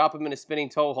find and I drop them in a spinning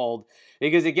toe hold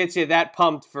because it gets you that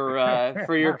pumped for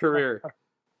your career.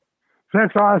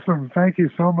 That's awesome. Thank you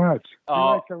so much.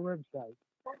 I like our website.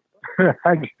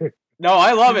 No,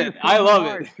 I love it. I love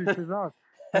it.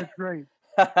 That's great.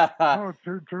 Oh,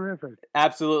 terrific.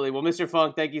 Absolutely. Well, Mr.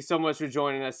 Funk, thank you so much for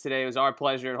joining us today. It was our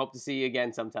pleasure, and hope to see you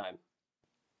again sometime.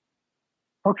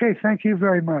 Okay, thank you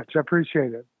very much. I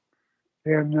appreciate it.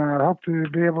 And I hope to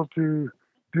be able to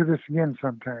do this again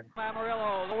sometime.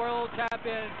 Amarillo, the world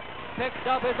champion, picks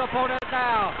up his opponent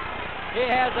now. He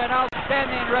has an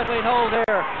outstanding wrestling hold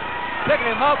here.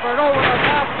 Picking him up and over the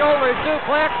top shoulder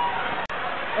suplex.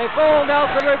 A full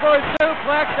Nelson reverse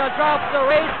suplex that drops the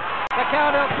Race. The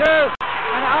count of 2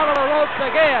 and out of the ropes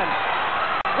again.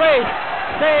 Race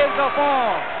saves the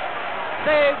fall.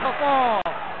 Saves the fall.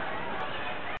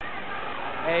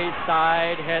 A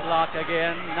side headlock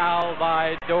again, now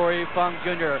by Dory Funk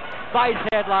Jr. Vice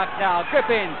headlock now,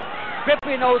 gripping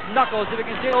those knuckles. If you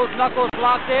can see those knuckles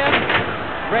locked in.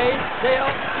 Race still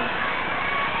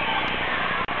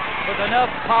with enough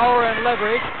power and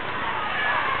leverage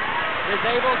is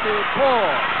able to pull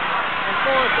and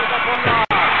force it up on the arm.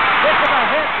 This is a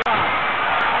head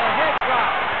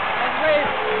drop, and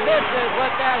Race misses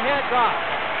with that head drop,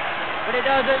 but he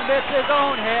doesn't miss his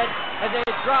own head as they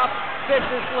drop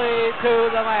viciously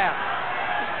to the mat.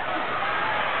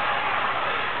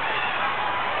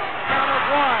 Count of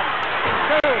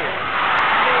 1, 2.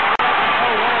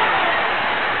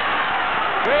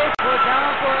 Race was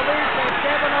down for at least a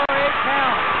 7 or 8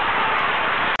 count.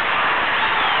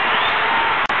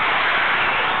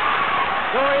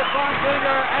 Dory Funk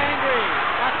Jr. angry.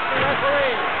 That's the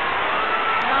referee.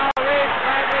 Now Race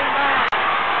dragging back.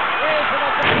 Race with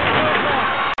a big movement.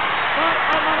 Front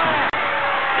on the mat.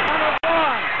 Count of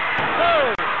 1,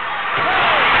 2, 3.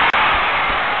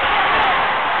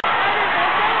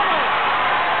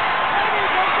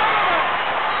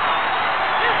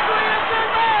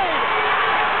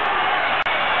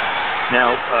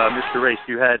 Now, Mr. Race,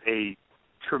 you had a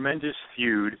tremendous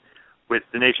feud with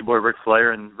the Nation Boy Ric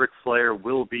Flair, and Ric Flair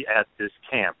will be at this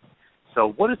camp.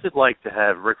 So what is it like to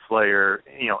have Ric Flair,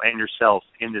 and yourself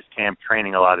in this camp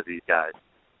training a lot of these guys?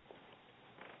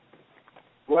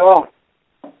 Well,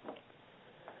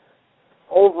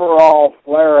 overall,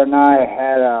 Flair and I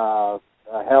had a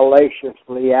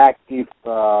hellaciously active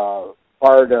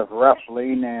part of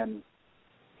wrestling, and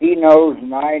he knows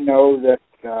and I know that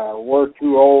we're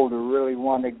too old to really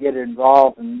want to get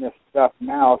involved in this stuff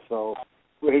now, so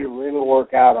it'll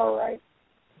work out all right.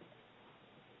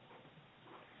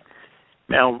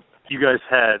 Now, you guys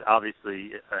had,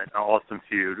 obviously, an awesome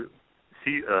feud.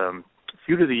 Feud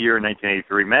of the year in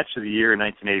 1983, match of the year in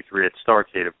 1983 at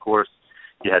Starrcade, of course.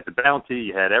 You had the bounty,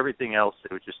 you had everything else.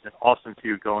 It was just an awesome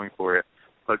feud going for you.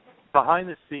 But behind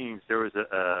the scenes, there was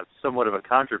a somewhat of a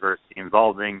controversy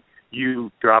involving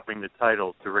you dropping the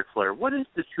title to Ric Flair. What is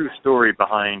the true story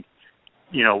behind,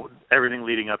 everything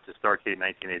leading up to Starrcade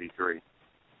 1983?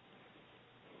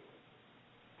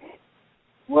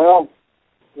 Well,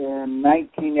 in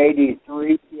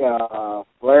 1983,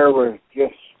 Flair was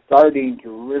just starting to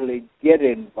really get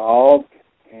involved,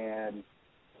 and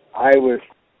I was,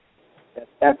 at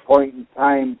that point in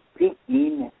time,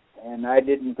 peaking, and I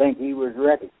didn't think he was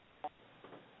ready.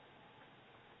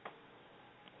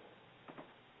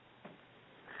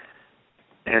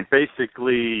 And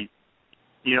basically,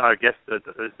 I guess as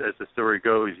the story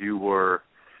goes, you were,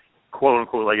 quote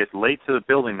unquote, I guess, late to the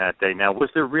building that day. Now, was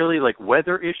there really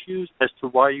weather issues as to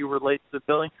why you were late to the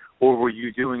building, or were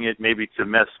you doing it maybe to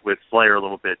mess with Flair a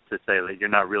little bit to say that you're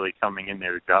not really coming in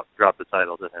there to drop the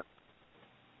title to him?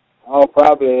 Oh,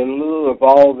 probably a little of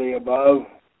all the above.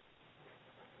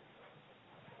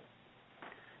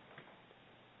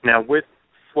 Now, with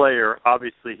Flair,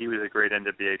 obviously he was a great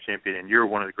NWA champion, and you're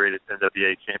one of the greatest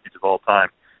NWA champions of all time.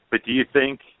 But do you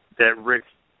think that Rick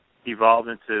evolved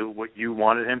into what you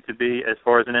wanted him to be as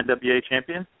far as an NWA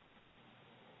champion?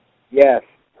 Yes.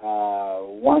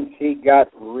 Once he got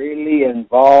really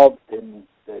involved in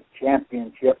the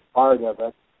championship part of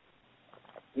it,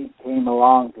 he came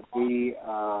along to be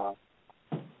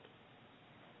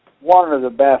one of the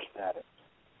best at it.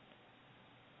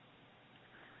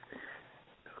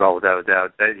 Well, without a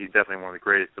doubt, he's definitely one of the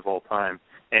greatest of all time.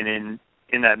 And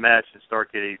in that match in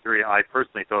Starrcade 83, I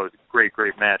personally thought it was a great,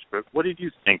 great match. But what did you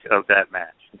think of that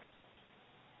match?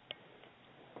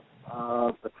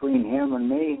 Between him and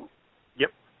me? Yep.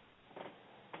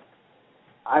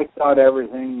 I thought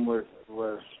everything was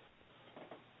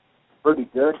pretty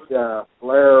good.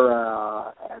 Flair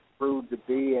had proved to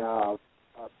be a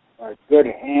good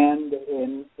hand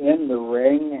in the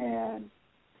ring, and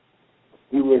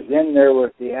he was in there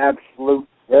with the absolute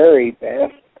very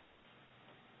best.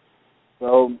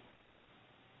 So,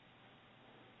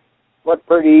 went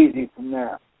pretty easy from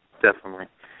there. Definitely.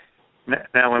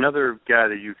 Now, another guy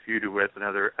that you feuded with,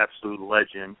 another absolute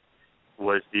legend,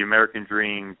 was the American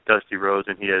Dream, Dusty Rhodes,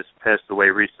 and he has passed away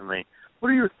recently. What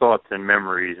are your thoughts and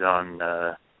memories on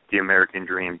the American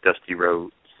Dream, Dusty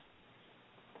Rhodes?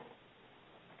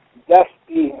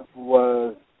 Dusty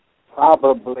was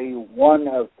probably one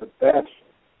of the best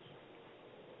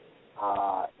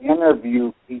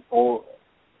interview people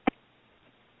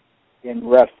in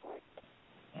wrestling.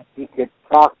 He could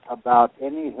talk about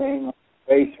anything on the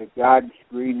face of God's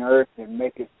green earth and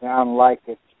make it sound like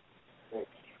it's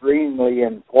extremely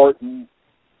important,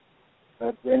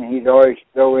 but then he'd always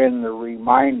throw in the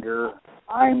reminder,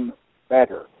 I'm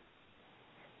better.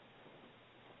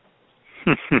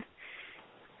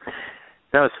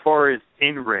 Now, as far as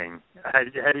in-ring, how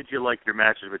did you like your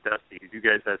matches with Dusty? You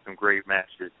guys had some great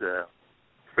matches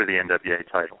for the NWA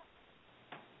title.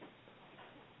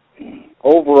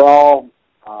 Overall,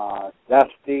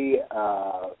 Dusty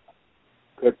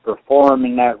could perform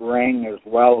in that ring as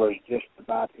well as just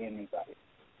about anybody.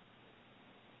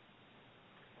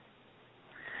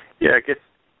 Yeah, I guess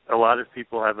a lot of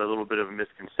people have a little bit of a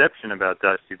misconception about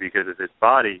Dusty because of his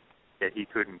body, that he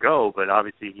couldn't go, but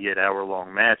obviously he had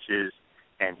hour-long matches,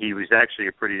 and he was actually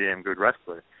a pretty damn good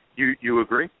wrestler. You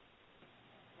agree?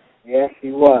 Yes,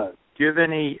 he was. Do you have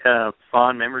any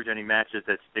fond memories, any matches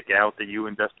that stick out that you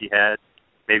and Dusty had?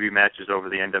 Maybe matches over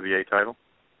the NWA title?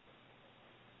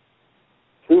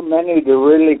 Too many to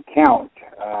really count.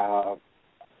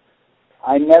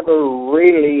 I never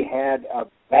really had a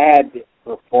bad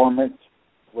performance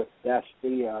with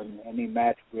Dusty on any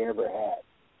match we ever had.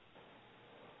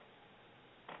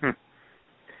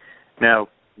 Now,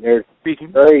 there's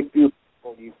very few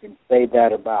people you can say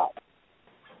that about.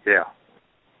 Yeah.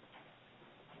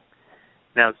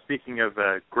 Now, speaking of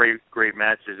great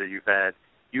matches that you've had,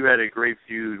 you had a great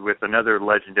feud with another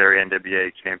legendary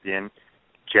NWA champion,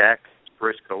 Jack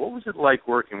Briscoe. What was it like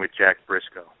working with Jack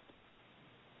Briscoe?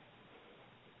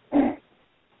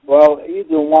 Well,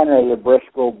 either one of the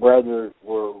Briscoe brothers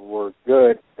were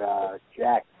good.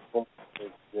 Jack was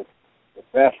the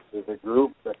best of the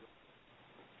group, but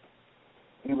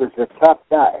he was a tough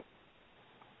guy.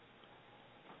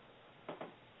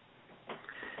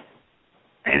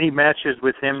 Any matches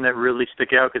with him that really stick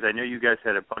out? Because I know you guys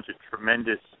had a bunch of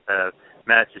tremendous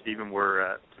matches, even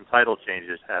where some title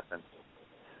changes happened.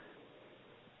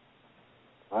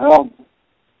 Well,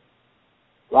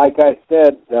 like I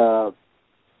said,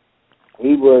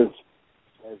 he was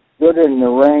as good in the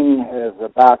ring as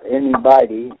about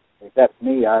anybody, except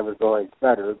me. I was always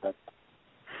better, but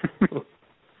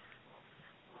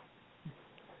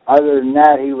other than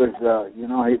that, he was,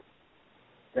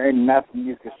 there ain't nothing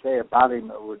you could say about him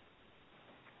that would,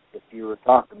 if you were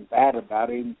talking bad about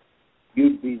him,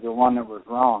 you'd be the one that was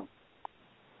wrong.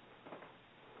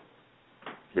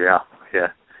 Yeah.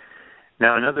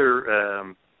 Now,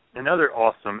 another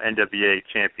awesome NWA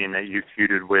champion that you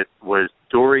feuded with was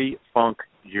Dory Funk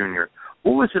Jr.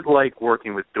 What was it like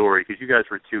working with Dory? Because you guys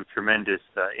were two tremendous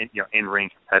in-ring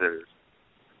competitors.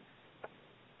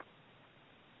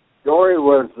 Dory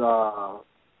was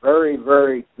very,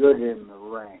 very good in the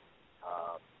ring.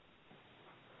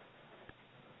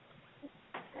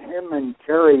 Him and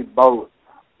Terry both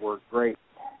were great.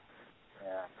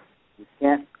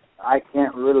 I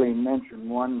can't really mention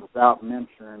one without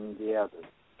mentioning the other.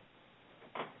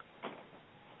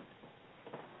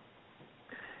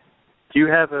 Do you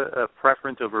have a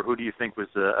preference over who do you think was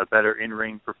a better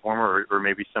in-ring performer, or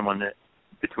maybe someone that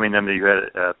between them that you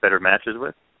had better matches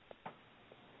with?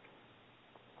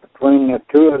 Between the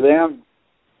two of them?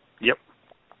 Yep.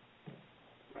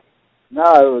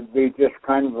 No, it would be just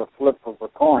kind of a flip of a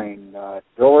coin.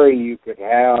 Dory, you could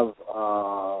have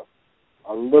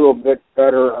a little bit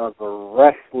better of a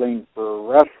wrestling for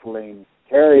wrestling.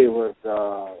 Terry was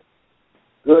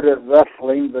good at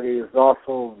wrestling, but he was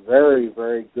also very,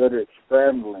 very good at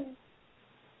scrambling.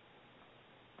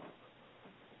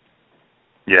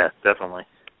 Yeah, definitely.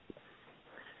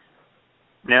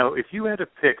 Now, if you had to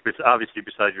pick, obviously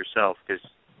besides yourself, because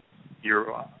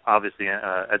you're obviously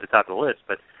at the top of the list,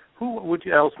 but who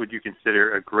else would you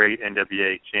consider a great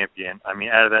NWA champion? I mean,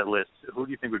 out of that list, who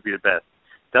do you think would be the best?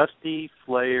 Dusty,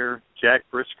 Flair, Jack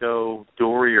Briscoe,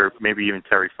 Dory, or maybe even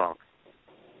Terry Funk?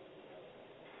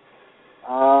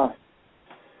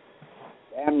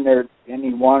 And there's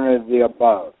any one of the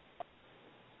above.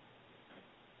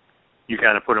 You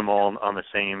kind of put them all on the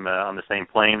same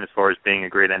plane as far as being a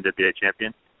great NWA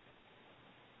champion?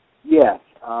 Yes.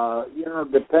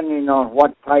 Depending on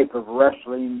what type of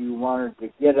wrestling you wanted to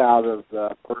get out of the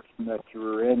person that you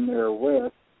were in there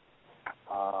with,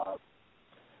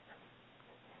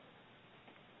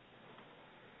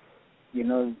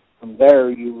 from there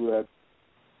you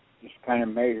just kind of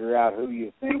measure out who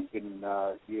you think, and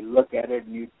you look at it,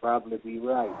 and you'd probably be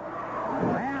right.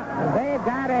 Well, they've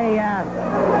got a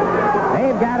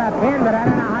pin, but I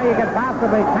don't know how you could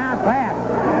possibly count that.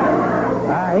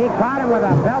 He caught him with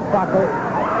a belt buckle,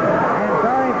 and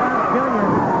Dory Funk Jr.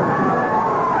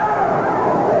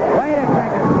 Wait a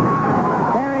second.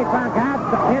 Dory Funk out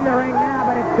in the ring now,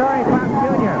 but it's Dory Funk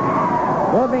Jr.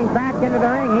 moving back into the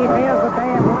ring. He feels that they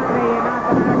have won the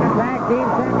North American Tag Team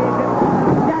Championship.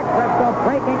 Jack Briscoe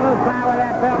breaking loose now with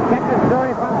that belt. Catches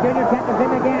Dory Funk Jr., catches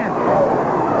him again.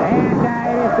 And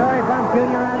it is Dory Funk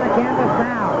Jr. on the canvas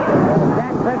now.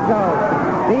 Jack Briscoe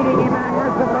beating him out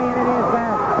mercifully, and it is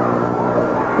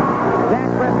Jack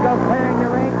Briscoe clearing the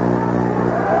ring.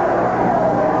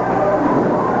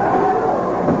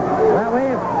 Well,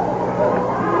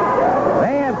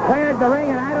 they have cleared the ring,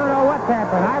 and I don't know what's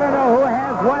happened. I don't know who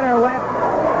has what or what.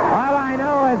 All I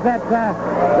know is that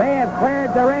they have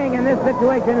cleared the ring, and this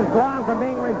situation is long from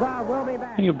being resolved. We'll be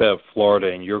back. Thinking about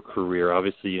Florida and your career,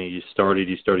 obviously, you started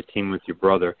teaming with your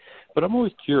brother, but I'm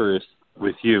always curious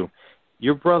with you.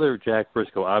 Your brother, Jack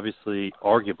Briscoe, obviously,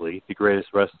 arguably, the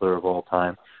greatest wrestler of all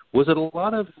time. Was it a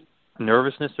lot of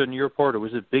nervousness on your part, or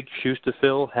was it big shoes to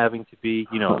fill, having to be,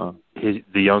 the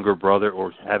younger brother,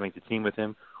 or having to team with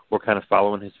him, or kind of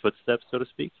following his footsteps, so to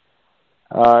speak?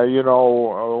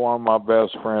 One of my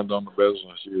best friends on the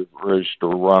business you used to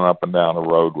run up and down the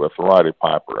road with, Roddy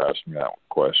Piper, asked me that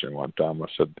question one time. I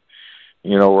said,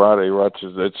 Roddy,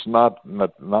 it's not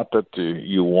that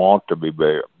you want to be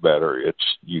better.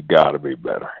 It's you got to be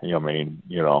better.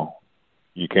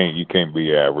 You can't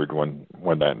be average when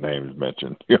that name's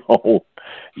mentioned. You got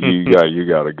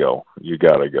to go. You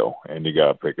got to go, and you got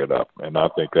to pick it up. And I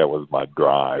think that was my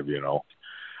drive.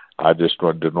 I just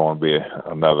didn't want to be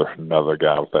another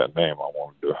guy with that name. I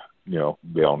wanted to,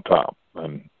 be on top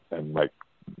and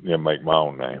make my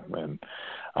own name. And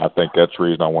I think that's the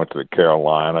reason I went to the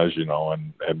Carolinas,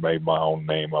 and made my own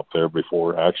name up there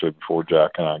before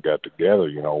Jack and I got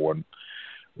together, when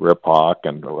Rip Hawk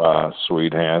and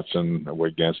Swede Hansen were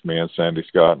against me and Sandy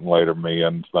Scott, and later me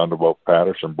and Thunderbolt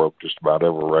Patterson broke just about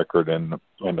every record in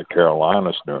the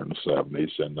Carolinas during the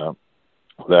 70s. And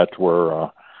that's where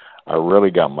I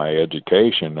really got my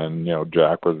education. And,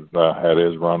 Jack had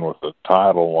his run with the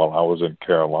title while I was in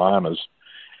Carolinas.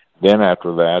 Then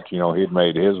after that, he'd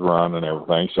made his run and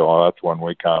everything. So that's when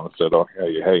we kind of said,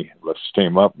 hey, let's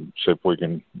team up and see if we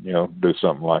can, do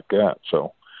something like that.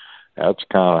 So that's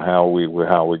kind of how we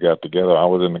got together. I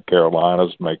was in the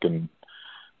Carolinas getting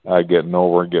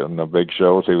over and getting the big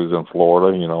shows. He was in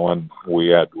Florida, and we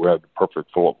had the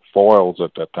perfect foils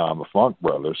at that time, the Funk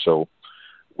Brothers. So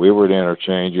we would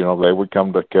interchange. They would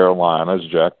come to Carolinas,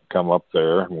 Jack would come up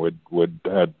there, and would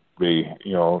be,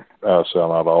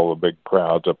 sell out all the big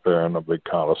crowds up there in the big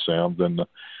Coliseums. And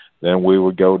then we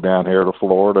would go down here to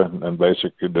Florida and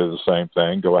basically do the same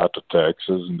thing, go out to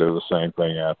Texas and do the same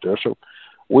thing out there. So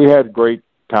we had great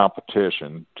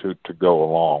competition to go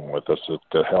along with us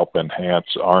to help enhance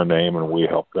our name, and we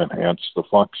helped enhance the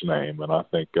Funk's name. And I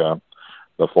think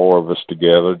the four of us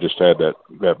together just had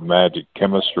that magic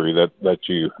chemistry that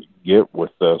you get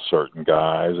with certain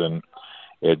guys, and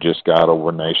it just got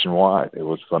over nationwide. It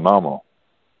was phenomenal.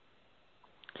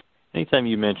 Anytime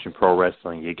you mention pro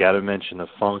wrestling, you got to mention the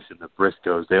Funks and the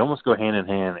Briscoes. They almost go hand in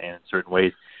hand in certain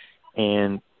ways.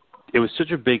 And it was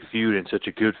such a big feud and such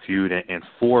a good feud, and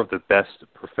four of the best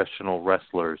professional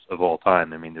wrestlers of all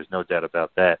time. I mean, there's no doubt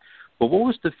about that. But what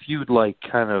was the feud like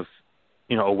kind of,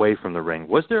 away from the ring?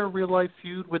 Was there a real-life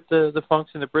feud with the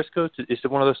Funks and the Briscoes? Is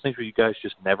it one of those things where you guys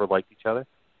just never liked each other?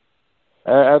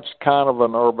 That's kind of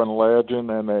an urban legend,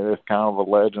 and it's kind of a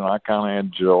legend I kind of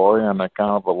enjoy, and it's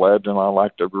kind of a legend I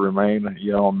like to remain,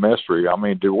 a mystery. I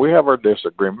mean, do we have our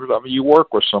disagreements? I mean, you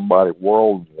work with somebody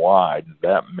worldwide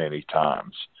that many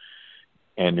times,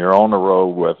 and you're on the road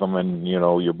with them, and,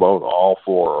 you're both, all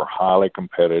four are highly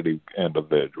competitive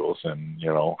individuals and,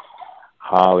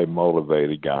 highly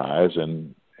motivated guys,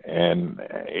 and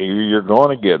you're going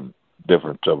to get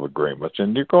difference of agreements,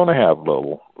 and you're going to have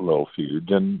little feuds,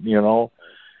 and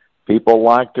people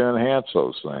like to enhance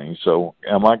those things. So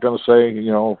am I going to say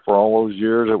for all those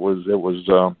years it was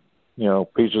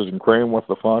peaches and cream with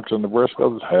the Funks and the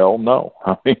Briscoes? Hell no.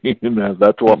 I mean,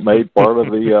 that's what made part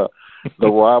of the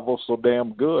rival so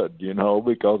damn good,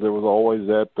 because there was always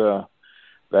that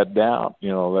doubt,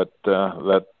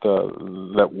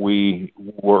 that we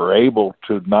were able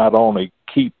to not only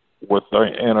keep with our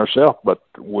inner self, but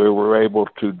we were able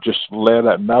to just let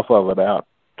enough of it out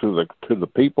to the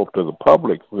people, to the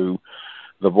public, through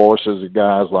the voices of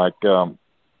guys like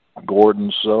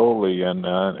Gordon Soley and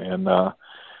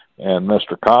and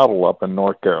Mr. Cottle up in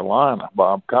North Carolina,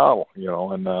 Bob Cottle,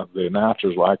 and the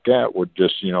announcers like that would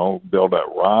just, build that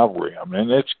rivalry. I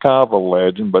mean, it's kind of a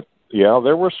legend, but yeah,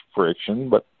 there was friction,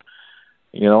 but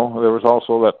there was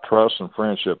also that trust and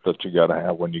friendship that you got to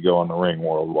have when you go in the ring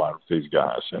worldwide with these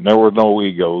guys. And there were no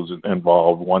egos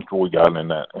involved once we got in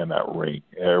that ring.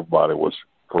 Everybody was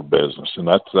for business, and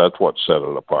that's what set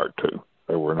it apart too.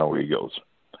 There were no egos,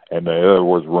 and there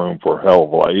was room for a hell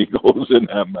of a lot of egos in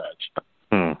that match.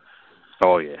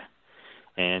 Oh yeah,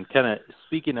 and kind of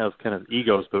speaking of kind of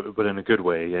egos, but in a good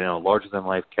way. Larger than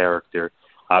life character.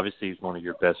 Obviously, he's one of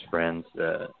your best friends,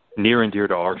 near and dear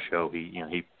to our show.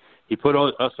 He put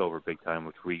us over big time,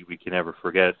 which we can never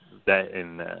forget that,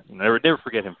 and never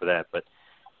forget him for that. But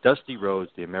Dusty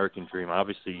Rhodes, the American Dream.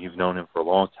 Obviously, you've known him for a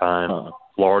long time.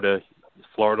 Florida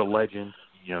legend.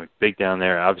 Big down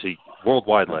there. Obviously,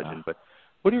 worldwide legend. But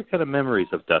what are your kind of memories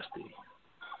of Dusty?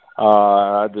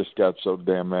 I just got so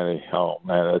damn many. Oh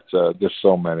man, it's just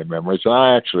so many memories. And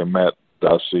I actually met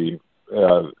Dusty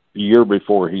the year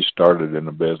before he started in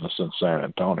the business in San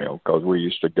Antonio, because we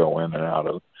used to go in and out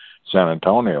of San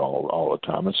Antonio all the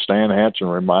time. And Stan Hansen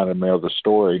reminded me of the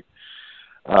story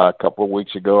a couple of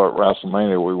weeks ago at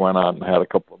WrestleMania. We went out and had a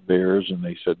couple of beers, and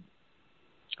he said,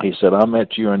 I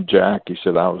met you and Jack. He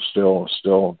said, I was still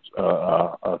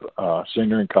a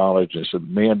senior in college. He said,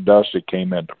 me and Dusty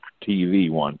came into TV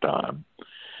one time,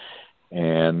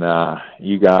 and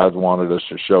you guys wanted us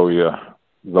to show you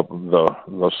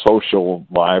the social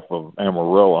life of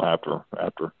Amarillo after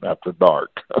dark.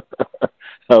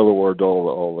 In other words,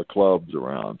 all the clubs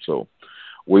around. So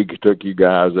we took you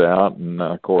guys out, and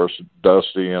of course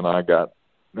Dusty and I got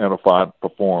in a fight,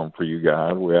 performed for you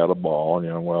guys. We had a ball, we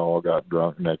all got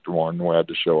drunk next morning. We had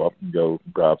to show up and go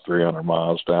drive 300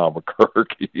 miles to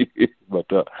Albuquerque. But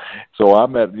so I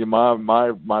met you. My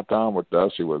time with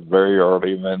Dusty was very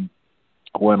early. And then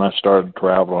when I started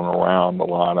traveling around a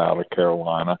lot out of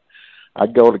Carolina,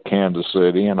 I'd go to Kansas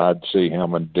City and I'd see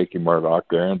him and Dickie Murdoch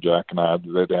there, and Jack and I,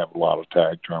 they'd have a lot of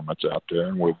tag tournaments out there,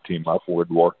 and we'd team up, we'd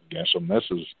work against them. This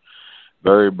is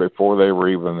before they were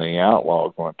even the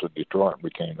Outlaws, went to Detroit and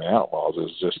became the Outlaws. It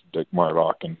was just Dick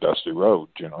Murdoch and Dusty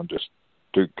Rhodes, just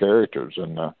two characters,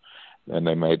 and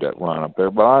they made that run up there.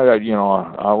 But I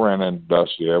ran into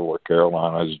Dusty everywhere,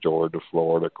 Carolinas, Georgia,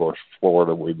 Florida. Of course,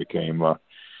 Florida, we became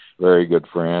very good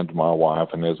friends. My wife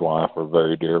and his wife are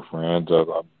very dear friends.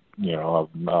 I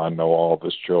know all of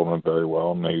his children very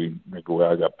well, and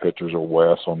I got pictures of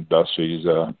Wes on Dusty's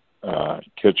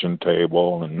kitchen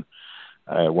table, and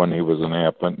when he was an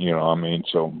infant,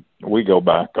 so we go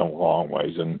back a long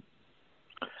ways. And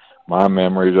my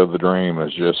memories of the Dream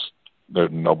is just, there's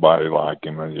nobody like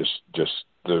him, and there's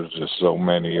just so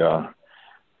many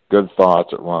good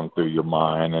thoughts that run through your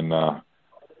mind, and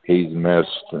he's missed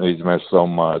so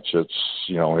much. It's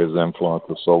his influence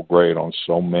is so great on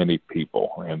so many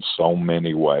people in so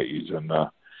many ways,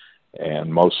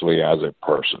 and mostly as a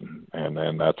person,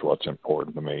 and that's what's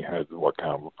important to me, what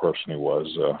kind of a person he was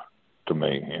to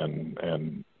me, and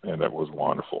it was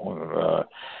wonderful. And,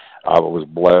 I was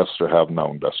blessed to have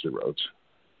known Dusty Rhodes.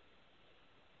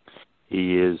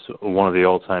 He is one of the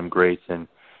all-time greats, and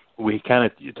we kind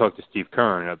of talked to Steve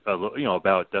Kern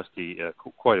about Dusty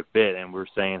quite a bit, and we're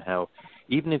saying how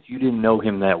even if you didn't know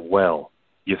him that well,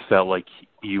 you felt like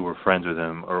you were friends with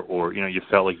him, or you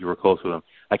felt like you were close with him.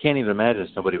 I can't even imagine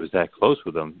somebody was that close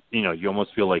with him. You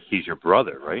almost feel like he's your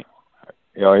brother, right?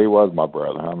 He was my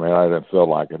brother. I didn't feel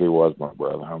like it. He was my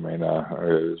brother. It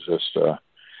was just,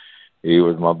 he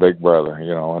was my big brother,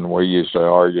 and we used to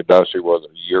argue. Dusty was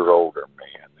a year older than me,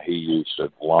 and he used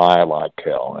to lie like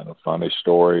hell. And a funny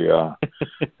story,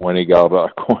 when he got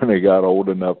old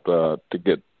enough to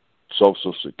get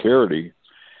Social Security,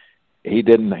 he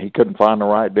couldn't find the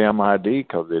right damn ID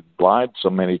because he'd lied so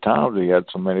many times. He had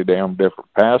so many damn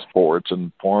different passports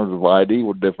and forms of ID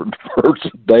with different birth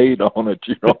date on it.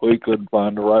 He couldn't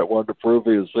find the right one to prove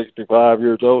he was 65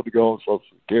 years old to go on Social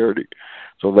Security.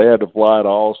 So they had to fly to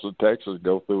Austin, Texas,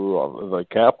 go through the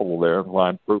Capitol there and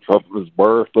find proof of his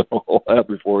birth and all that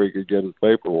before he could get his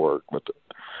paperwork. But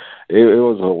it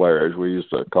was hilarious. We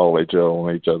used to call each other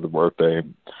on each other's birthday.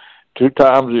 2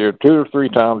 or 3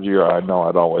 times a year, I know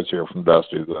I'd always hear from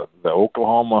Dusty. The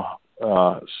Oklahoma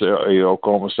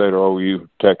State or OU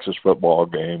Texas football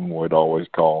game, we'd always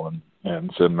call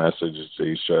and send messages to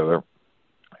each other,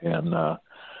 and that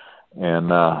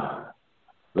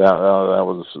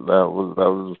was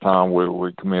the time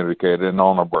we communicated. And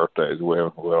on our birthdays, we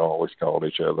always called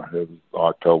each other. It was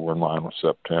October in line with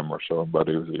September, but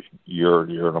he was a year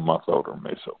and a month older than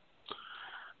me, so.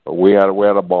 But we had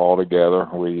a ball together.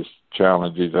 We used to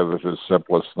challenge each other to the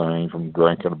simplest thing, from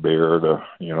drinking a beer to,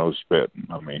 spitting.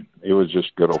 I mean, it was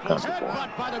just good old country for us.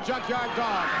 By the Junkyard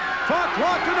Dog. Funk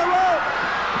walked to the rope.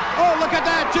 Oh, look at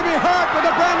that. Jimmy Hart with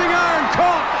a branding iron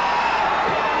caught.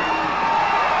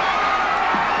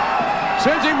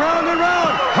 Sends him round and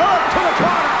round. Hart to the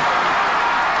corner.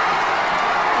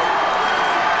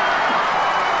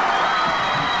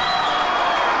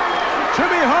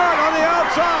 Jimmy Hart on the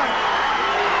outside.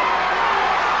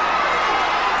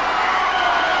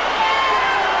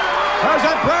 There's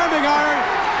that branding iron.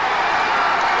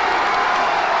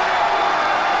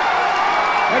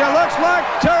 And it looks like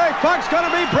Terry Funk's going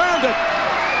to be branded.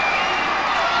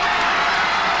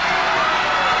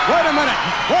 Wait a minute.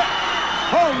 What?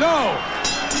 Oh, no.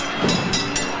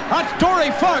 That's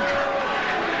Dory Funk.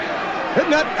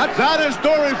 Isn't that? That is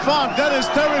Dory Funk. That is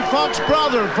Terry Funk's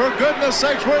brother. For goodness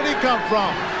sakes, where'd he come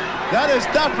from? That is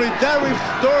definitely Dory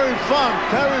Funk,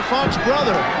 Terry Funk's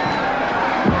brother.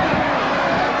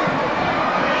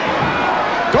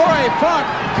 Dory Funk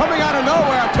coming out of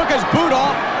nowhere, took his boot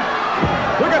off.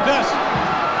 Look at this.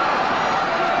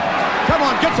 Come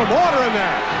on, get some water in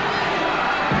there.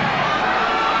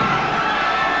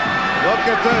 Look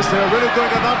at this. They're really doing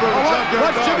a number of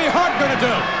What's Jimmy Hart going to do?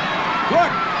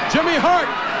 Look, Jimmy Hart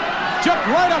jumped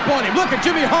right up on him. Look at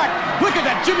Jimmy Hart. Look at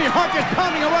that. Jimmy Hart just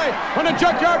pounding away on the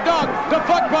Junkyard Dog. The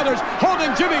Funk brothers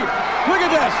holding Jimmy. Look at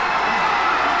this.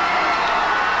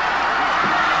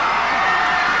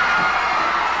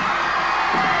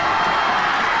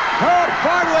 Hart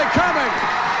finally coming.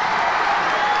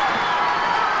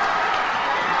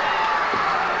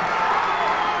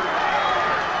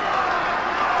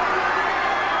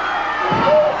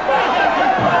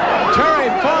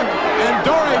 Terry Funk and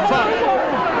Dory Funk.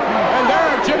 And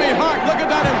there Jimmy Hart. Look at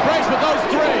that embrace with those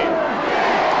three.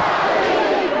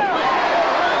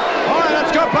 All right,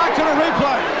 let's go back to the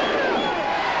replay.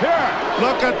 Here.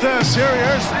 Look at this.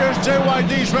 Here's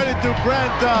JYD's ready to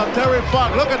brand Terry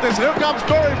Funk. Look at this. Here comes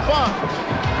Dory Funk.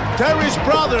 Terry's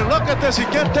brother. Look at this. He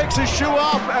takes his shoe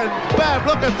off and bam,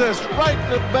 look at this. Right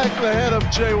in the back of the head of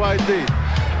JYD.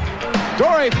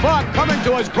 Dory Funk coming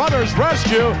to his brother's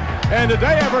rescue. And did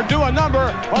they ever do a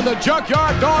number on the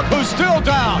Junkyard Dog, who's still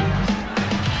down?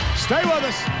 Stay with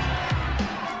us.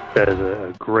 That is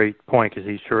a great point, because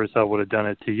he sure as hell would have done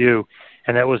it to you.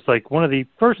 And that was like one of the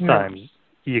first times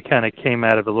you kind of came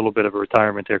out of a little bit of a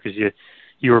retirement there, because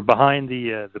you were behind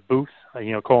the booth,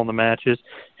 calling the matches,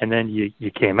 and then you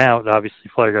came out.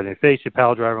 Obviously, Flair got in your face, you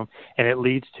pile drive him, and it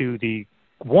leads to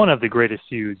one of the greatest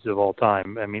feuds of all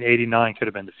time. I mean, '89 could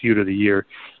have been the feud of the year.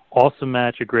 Awesome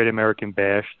match at Great American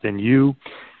Bash. Then you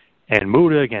and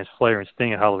Muta against Flair and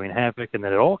Sting at Halloween Havoc, and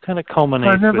then it all kind of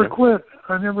culminates. I never quit.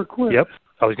 Yep.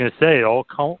 I was going to say it all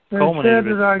culminated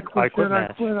with I quit.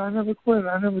 I never quit.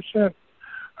 I never said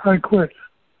I quit.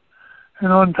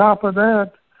 And on top of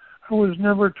that, I was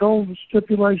never told the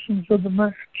stipulations of the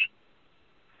match.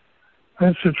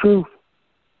 That's the truth.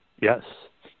 Yes.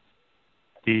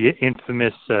 The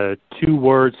infamous 2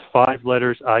 words, 5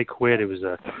 letters, I quit. It was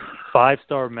a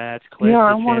 5-star match. Yeah,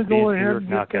 I want to go ahead and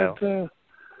get that.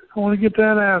 I want to get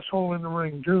that asshole in the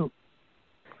ring too.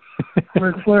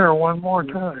 Ric Flair one more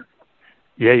time.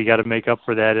 Yeah, you got to make up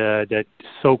for that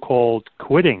so-called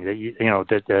quitting that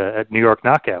at New York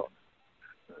Knockout.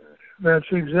 That's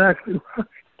exactly right.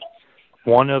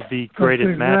 One of the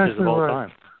greatest matches of all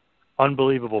time.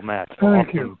 Unbelievable match.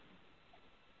 Thank you.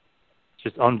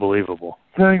 Just unbelievable.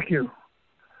 Thank you.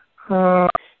 Been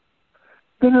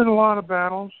in a lot of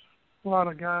battles, a lot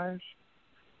of guys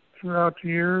throughout the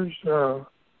years. God,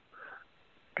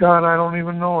 I don't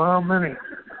even know how many.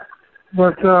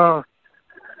 But the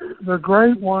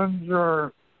great ones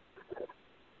are,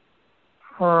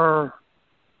 I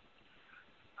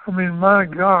mean, my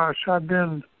gosh, I've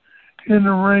been in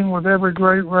the ring with every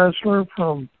great wrestler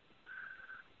from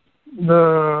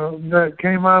that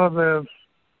came out of the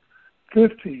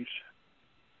 50s,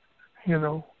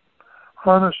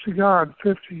 honest to God,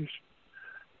 50s.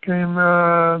 Came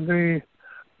the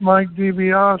Mike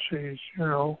DiBiase's,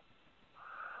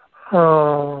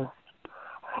 all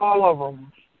of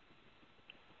them.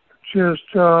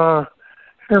 Just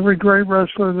every great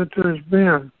wrestler that there's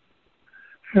been.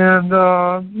 And,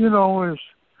 I'm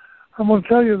going to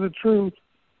tell you the truth,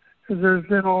 is there's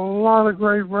been a lot of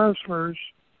great wrestlers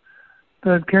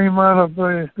that came out of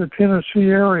the Tennessee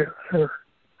area here.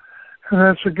 And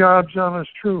that's the God's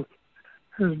honest truth.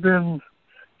 Has been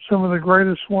some of the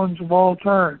greatest ones of all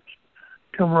time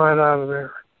come right out of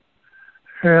there.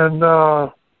 And, as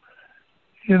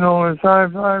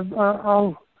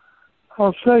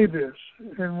I'll say this,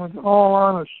 and with all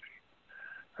honesty,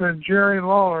 that Jerry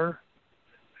Lawler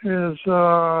is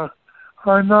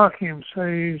I knock him,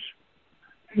 say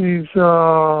he's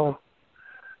a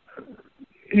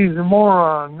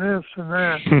moron, this and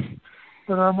that.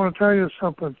 But I'm going to tell you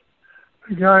something.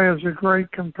 The guy is a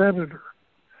great competitor.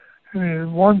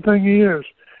 And one thing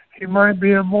he might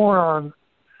be a moron,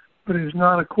 but he's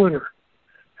not a quitter.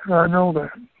 And I know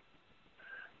that.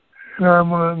 And I'm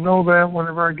going to know that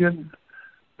whenever I get in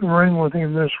the ring with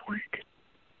him this week.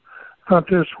 Not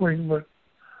this week, but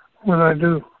when I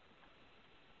do.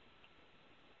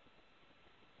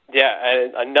 Yeah,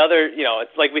 and another,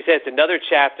 it's like we said, it's another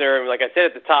chapter. And like I said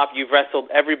at the top, you've wrestled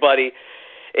everybody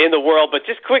in the world. But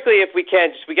just quickly, if we can,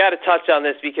 we got to touch on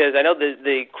this because I know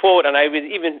the quote, and I would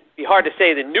even be hard to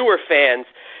say, the newer fans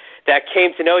that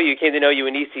came to know you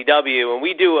in ECW. And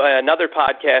we do another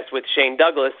podcast with Shane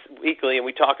Douglas weekly, and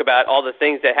we talk about all the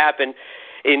things that happen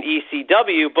in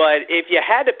ECW. But if you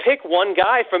had to pick one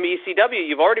guy from ECW,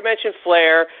 you've already mentioned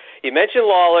Flair, you mentioned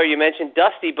Lawler, you mentioned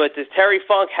Dusty, but does Terry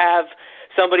Funk have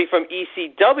somebody from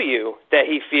ECW that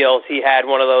he feels he had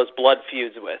one of those blood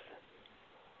feuds with?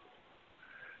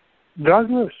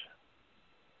 Douglas.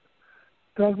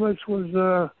 Douglas was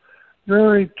a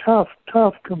very tough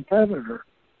competitor.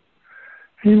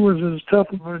 He was as tough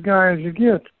of a guy as you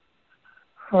get.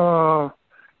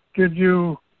 Did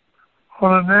you,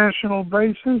 on a national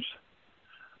basis,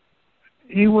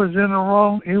 he was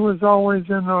always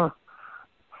in the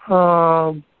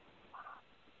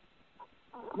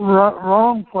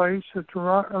wrong place at the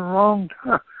wrong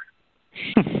time.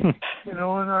 And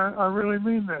I really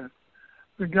mean that.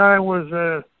 The guy was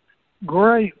a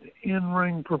great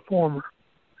in-ring performer,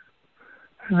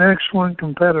 an excellent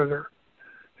competitor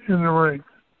in the ring,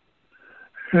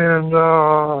 and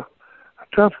a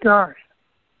tough guy.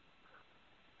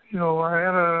 I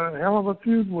had a hell of a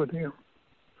feud with him,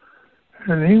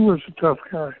 and he was a tough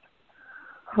guy.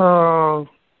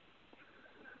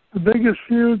 The biggest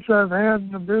feuds I've had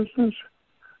in the business,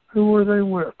 who were they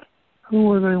with?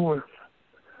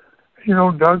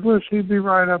 Douglas, he'd be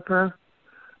right up there.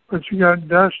 But you got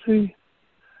Dusty,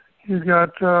 you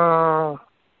got,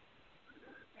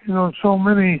 so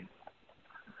many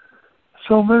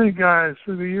guys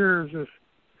through the years.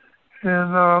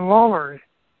 And Lawler,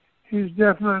 he's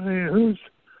definitely,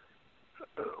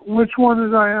 which one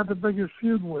did I have the biggest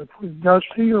feud with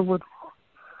Dusty or with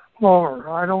Lawler?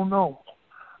 I don't know.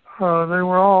 They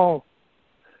were all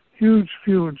huge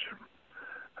feuds.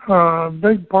 A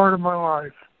big part of my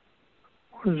life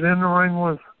was in the ring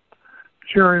with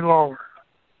Jerry Lawler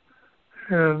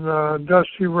and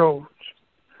Dusty Rhodes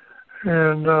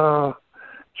and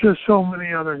just so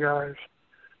many other guys.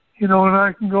 And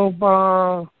I can go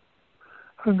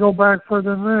back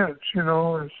further than that.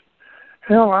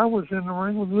 Hell, I was in the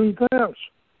ring with Lou Thesz.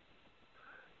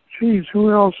 Geez,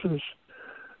 who else is?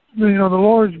 The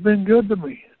Lord's been good to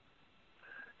me.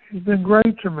 He's been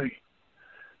great to me.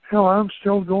 Hell, I'm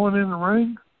still going in the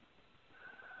ring.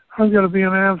 I've got to be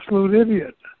an absolute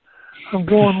idiot. I'm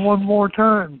going one more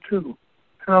time, too.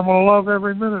 And I'm going to love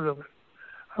every minute of it.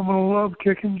 I'm going to love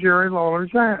kicking Jerry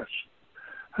Lawler's ass.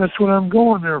 That's what I'm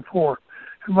going there for.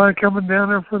 Am I coming down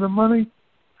there for the money?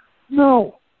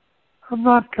 No. I'm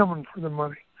not coming for the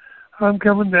money. I'm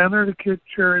coming down there to kick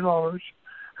Jerry Lawler's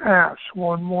ass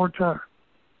one more time.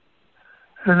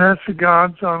 And that's the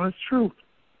God's honest truth.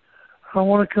 I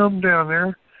want to come down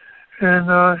there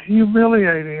and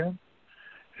humiliate him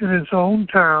in his own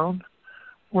town,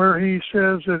 where he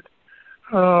says that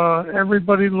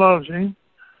everybody loves him.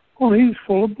 Well, he's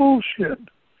full of bullshit.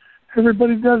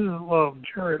 Everybody doesn't love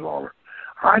Jerry Lawler.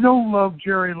 I don't love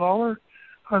Jerry Lawler.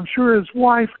 I'm sure his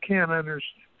wife can't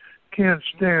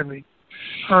stand him,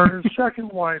 or his second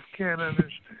wife can't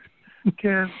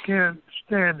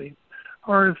stand him,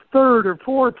 or his third or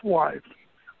fourth wife,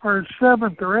 or his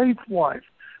seventh or eighth wife.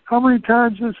 How many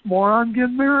times this moron get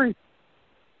married?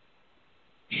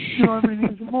 He's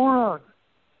a moron.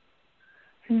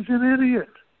 He's an idiot.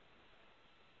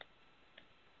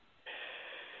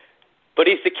 But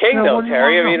he's the king, though,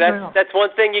 Terry. That's one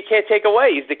thing you can't take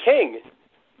away. He's the king.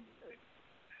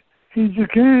 He's the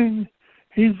king.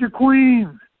 He's the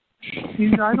queen.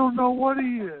 I don't know what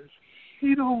he is.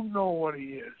 He don't know what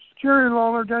he is. Jerry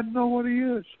Lawler doesn't know what he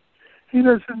is. He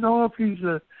doesn't know if he's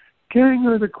the king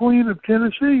or the queen of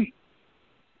Tennessee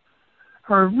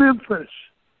or Memphis.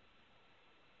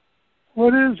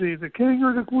 What is he, the king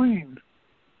or the queen?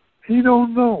 He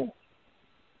don't know.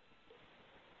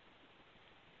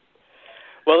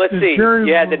 Well, let's see.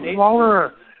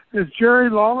 Is Jerry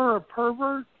Lawler a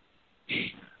pervert?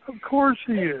 Of course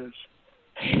he is.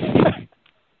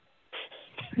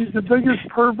 He's the biggest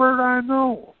pervert I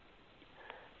know.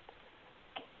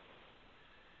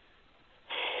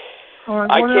 Right,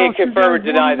 I can't confirm or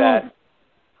deny that.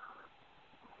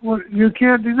 Well, you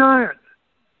can't deny it.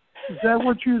 Is that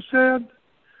what you said?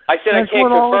 I said That's I can't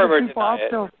what all confirm the or people deny I'll it.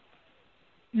 tell-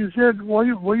 You said, well,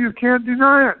 you can't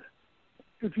deny it.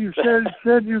 If you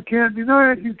said you can't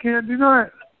deny it, you can't deny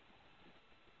it.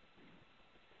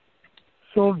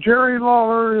 So Jerry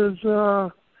Lawler is,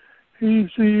 he's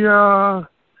the,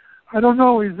 I don't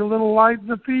know, he's a little light in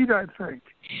the feet, I think.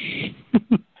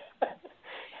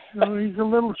 He's a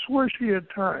little swishy at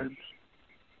times.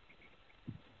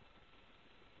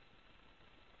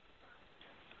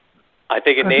 I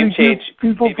think a name change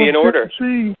may be in order.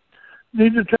 People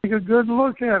need to take a good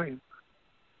look at him.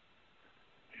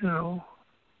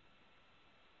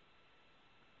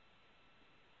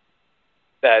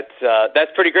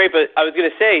 That's pretty great. But I was going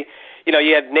to say,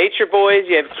 you have Nature Boys,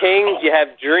 you have Kings, you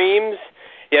have Dreams,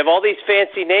 you have all these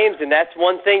fancy names, and that's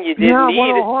one thing you didn't need. Yeah,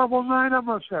 what a horrible night I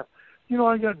must have.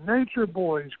 I got Nature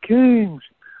Boys, Kings,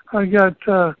 I got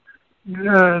the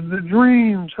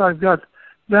Dreams, I've got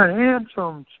the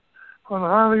Handsomes on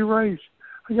Harley Race.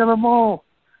 I got them all.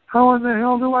 How in the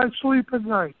hell do I sleep at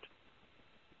night?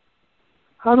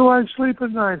 How do I sleep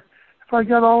at night if I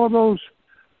got all of those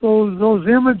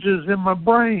images in my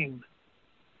brain?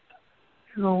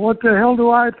 What the hell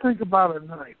do I think about at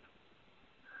night?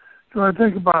 Do I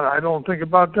think about it? I don't think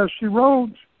about Dusty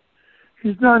Rhodes.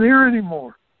 He's not here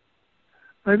anymore.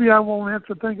 Maybe I won't have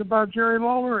to think about Jerry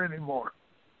Lawler anymore.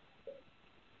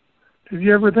 Did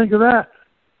you ever think of that?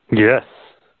 Yes.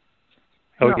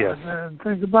 Oh, yeah, yes. And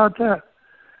think about that.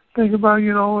 Think about,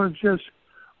 it's just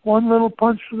one little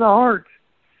punch to the heart.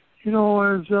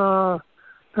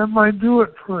 That might do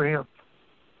it for him.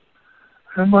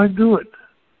 That might do it.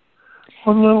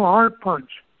 One little heart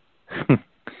punch.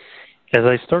 As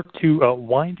I start to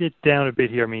wind it down a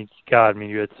bit here, you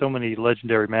had so many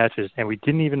legendary matches, and we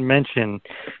didn't even mention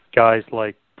guys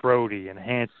like Brody and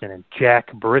Hanson and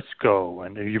Jack Briscoe,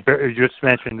 and you just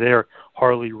mentioned there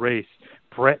Harley Race,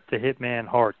 Bret the Hitman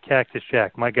Hart, Cactus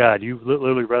Jack. My God, you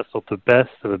literally wrestled the best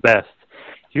of the best.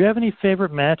 Do you have any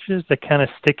favorite matches that kind of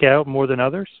stick out more than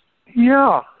others?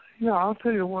 Yeah, I'll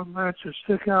tell you what matches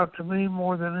stick out to me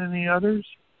more than any others,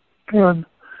 and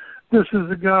this is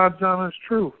the God's honest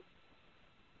truth.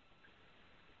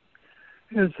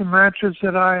 It's the matches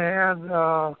that I had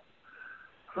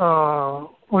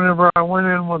whenever I went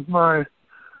in with my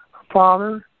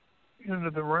father into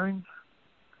the ring.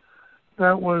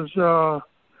 That was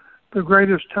the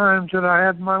greatest times that I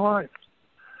had in my life.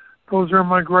 Those are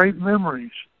my great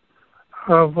memories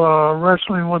of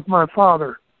wrestling with my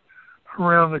father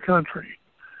around the country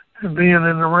and being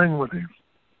in the ring with him.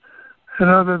 And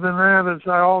other than that, as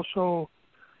I also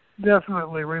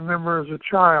definitely remember as a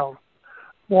child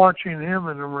watching him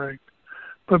in the ring,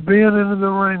 but being in the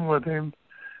ring with him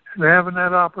and having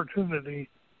that opportunity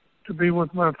to be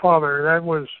with my father, that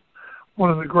was one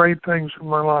of the great things of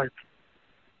my life.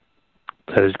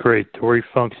 That is great. Dory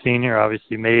Funk Sr.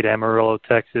 obviously made Amarillo,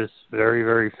 Texas, very,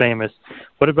 very famous.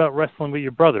 What about wrestling with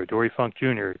your brother, Dory Funk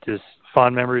Jr.? Just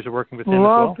fond memories of working with him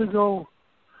Love as well?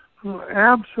 to go,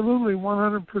 absolutely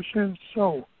 100%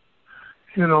 so.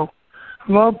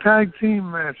 Love tag team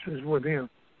matches with him.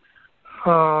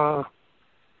 That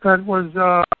was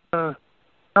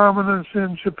dominance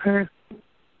in Japan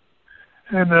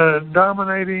and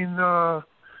dominating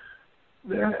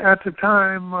at the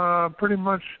time, pretty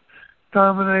much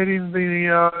dominating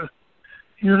the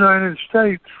United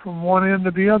States from one end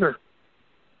to the other,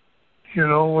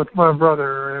 with my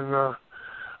brother. And I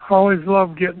always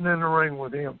loved getting in the ring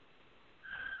with him.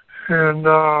 And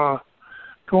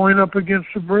going up against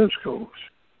the Briscoes,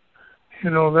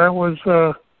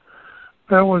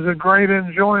 that was a great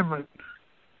enjoyment.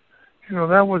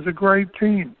 That was a great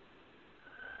team.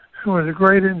 It was a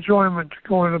great enjoyment to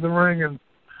go into the ring, and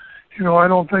I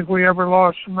don't think we ever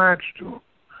lost a match to them.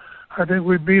 I think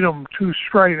we beat them 2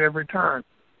 straight every time.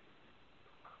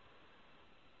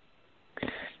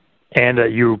 And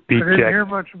you beat I didn't Jack. hear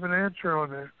much of an answer on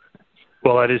that.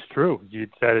 Well, that is true.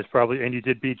 That is probably, and you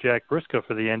did beat Jack Briscoe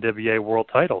for the NWA World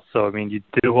Title. So you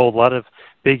did a whole lot of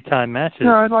big time matches.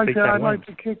 Yeah, I'd like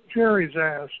to kick Jerry's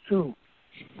ass too.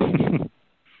 Do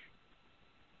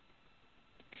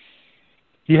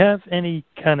you have any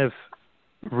kind of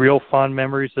real fond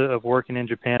memories of working in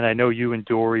Japan? I know you and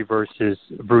Dory versus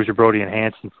Bruiser Brody and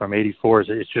Hanson from '84.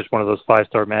 It's just one of those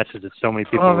 5-star matches that so many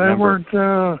people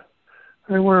remember.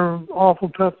 They were awful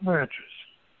tough matches.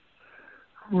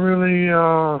 Really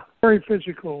very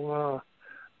physical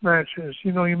matches.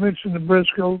 You mentioned the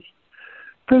Briscoes,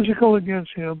 physical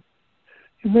against him.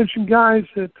 You mentioned guys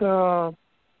that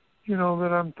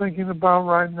that I'm thinking about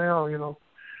right now.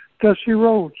 Dusty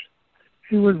Rhodes.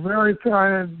 he was I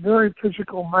had very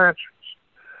physical matches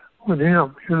with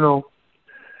him, you know.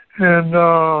 And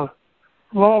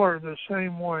Lawler the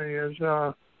same way, is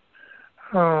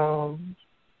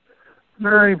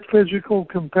very physical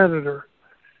competitor.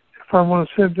 If I want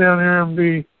to sit down here and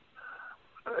be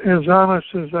as honest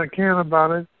as I can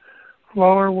about it,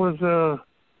 Lawler was a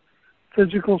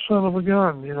physical son of a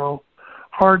gun, you know,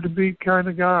 hard to beat kind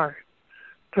of guy.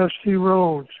 Dusty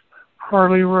Rhodes,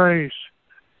 Harley Race,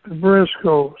 the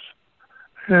Briscoes,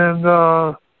 and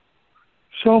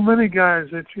so many guys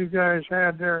that you guys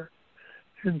had there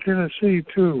in Tennessee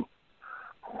too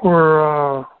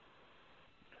were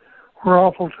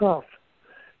awful tough.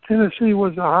 Tennessee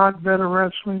was a hotbed of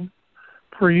wrestling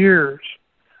for years,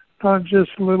 not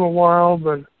just a little while,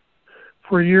 but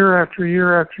for year after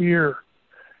year after year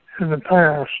in the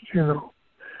past, you know.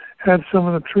 Had some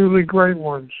of the truly great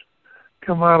ones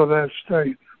come out of that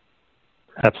state.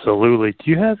 Absolutely.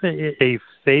 Do you have a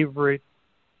favorite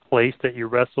place that you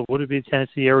wrestled? Would it be the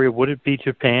Tennessee area? Would it be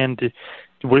Japan?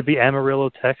 Would it be Amarillo,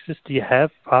 Texas? Do you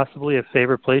have possibly a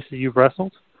favorite place that you've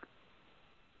wrestled?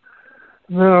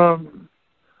 Well,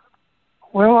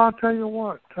 I'll tell you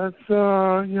what. That's,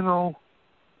 you know,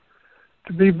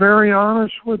 to be very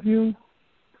honest with you,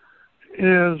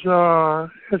 is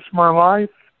it's my life.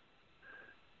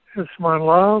 It's my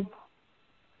love.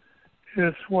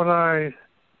 It's what I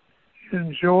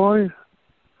enjoy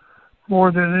more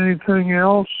than anything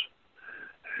else.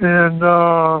 And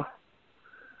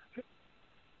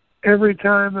every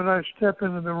time that I step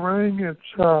into the ring,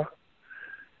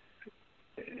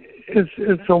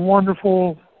 it's a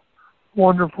wonderful,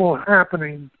 wonderful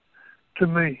happening to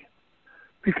me,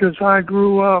 because I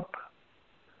grew up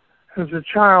as a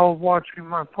child watching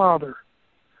my father.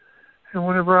 And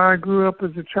whenever I grew up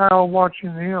as a child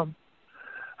watching him,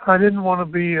 I didn't want to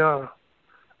be a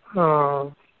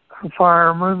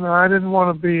fireman. I didn't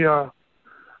want to be a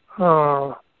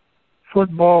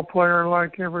football player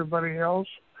like everybody else.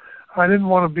 I didn't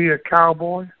want to be a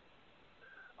cowboy.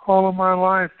 All of my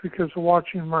life, because of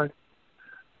watching my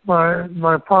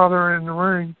father in the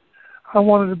ring, I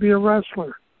wanted to be a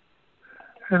wrestler.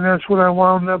 And that's what I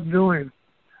wound up doing.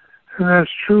 And that's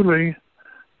truly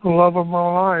the love of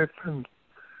my life, and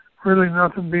really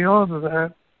nothing beyond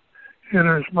that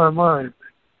enters my mind.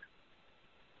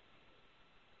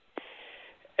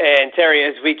 And Terry,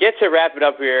 as we get to wrap it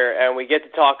up here and we get to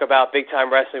talk about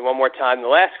big-time wrestling one more time, the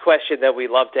last question that we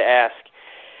love to ask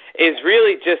is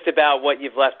really just about what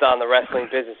you've left on the wrestling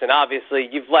business. And obviously,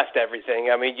 you've left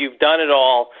everything. I mean, you've done it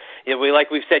all. You know,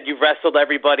 like we've said, you've wrestled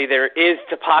everybody there is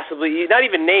to possibly, not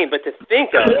even name, but to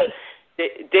think of,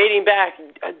 dating back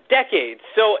decades.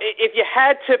 So if you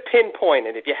had to pinpoint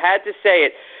it, if you had to say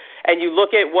it, and you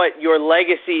look at what your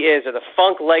legacy is, or the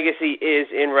Funk legacy is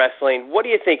in wrestling, what do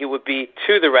you think it would be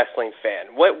to the wrestling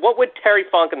fan? What would Terry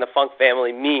Funk and the Funk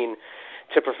family mean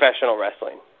to professional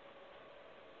wrestling?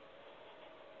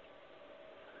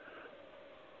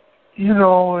 You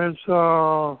know,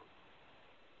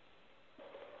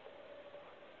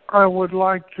 I would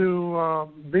like to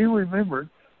be remembered.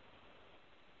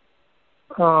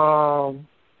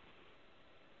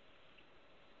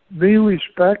 Be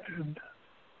respected,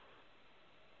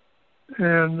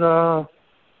 and to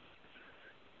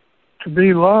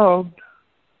be loved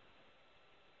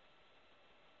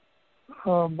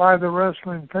by the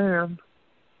wrestling fan,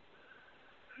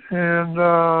 and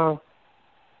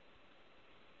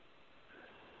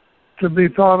to be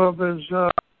thought of as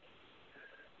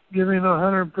giving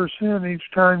 100%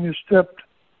 each time you stepped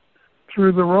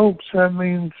through the ropes. That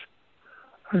means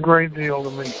a great deal to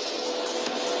me.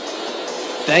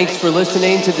 Thanks for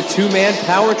listening to the two-man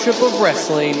power trip of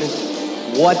wrestling.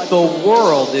 What the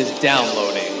world is downloading.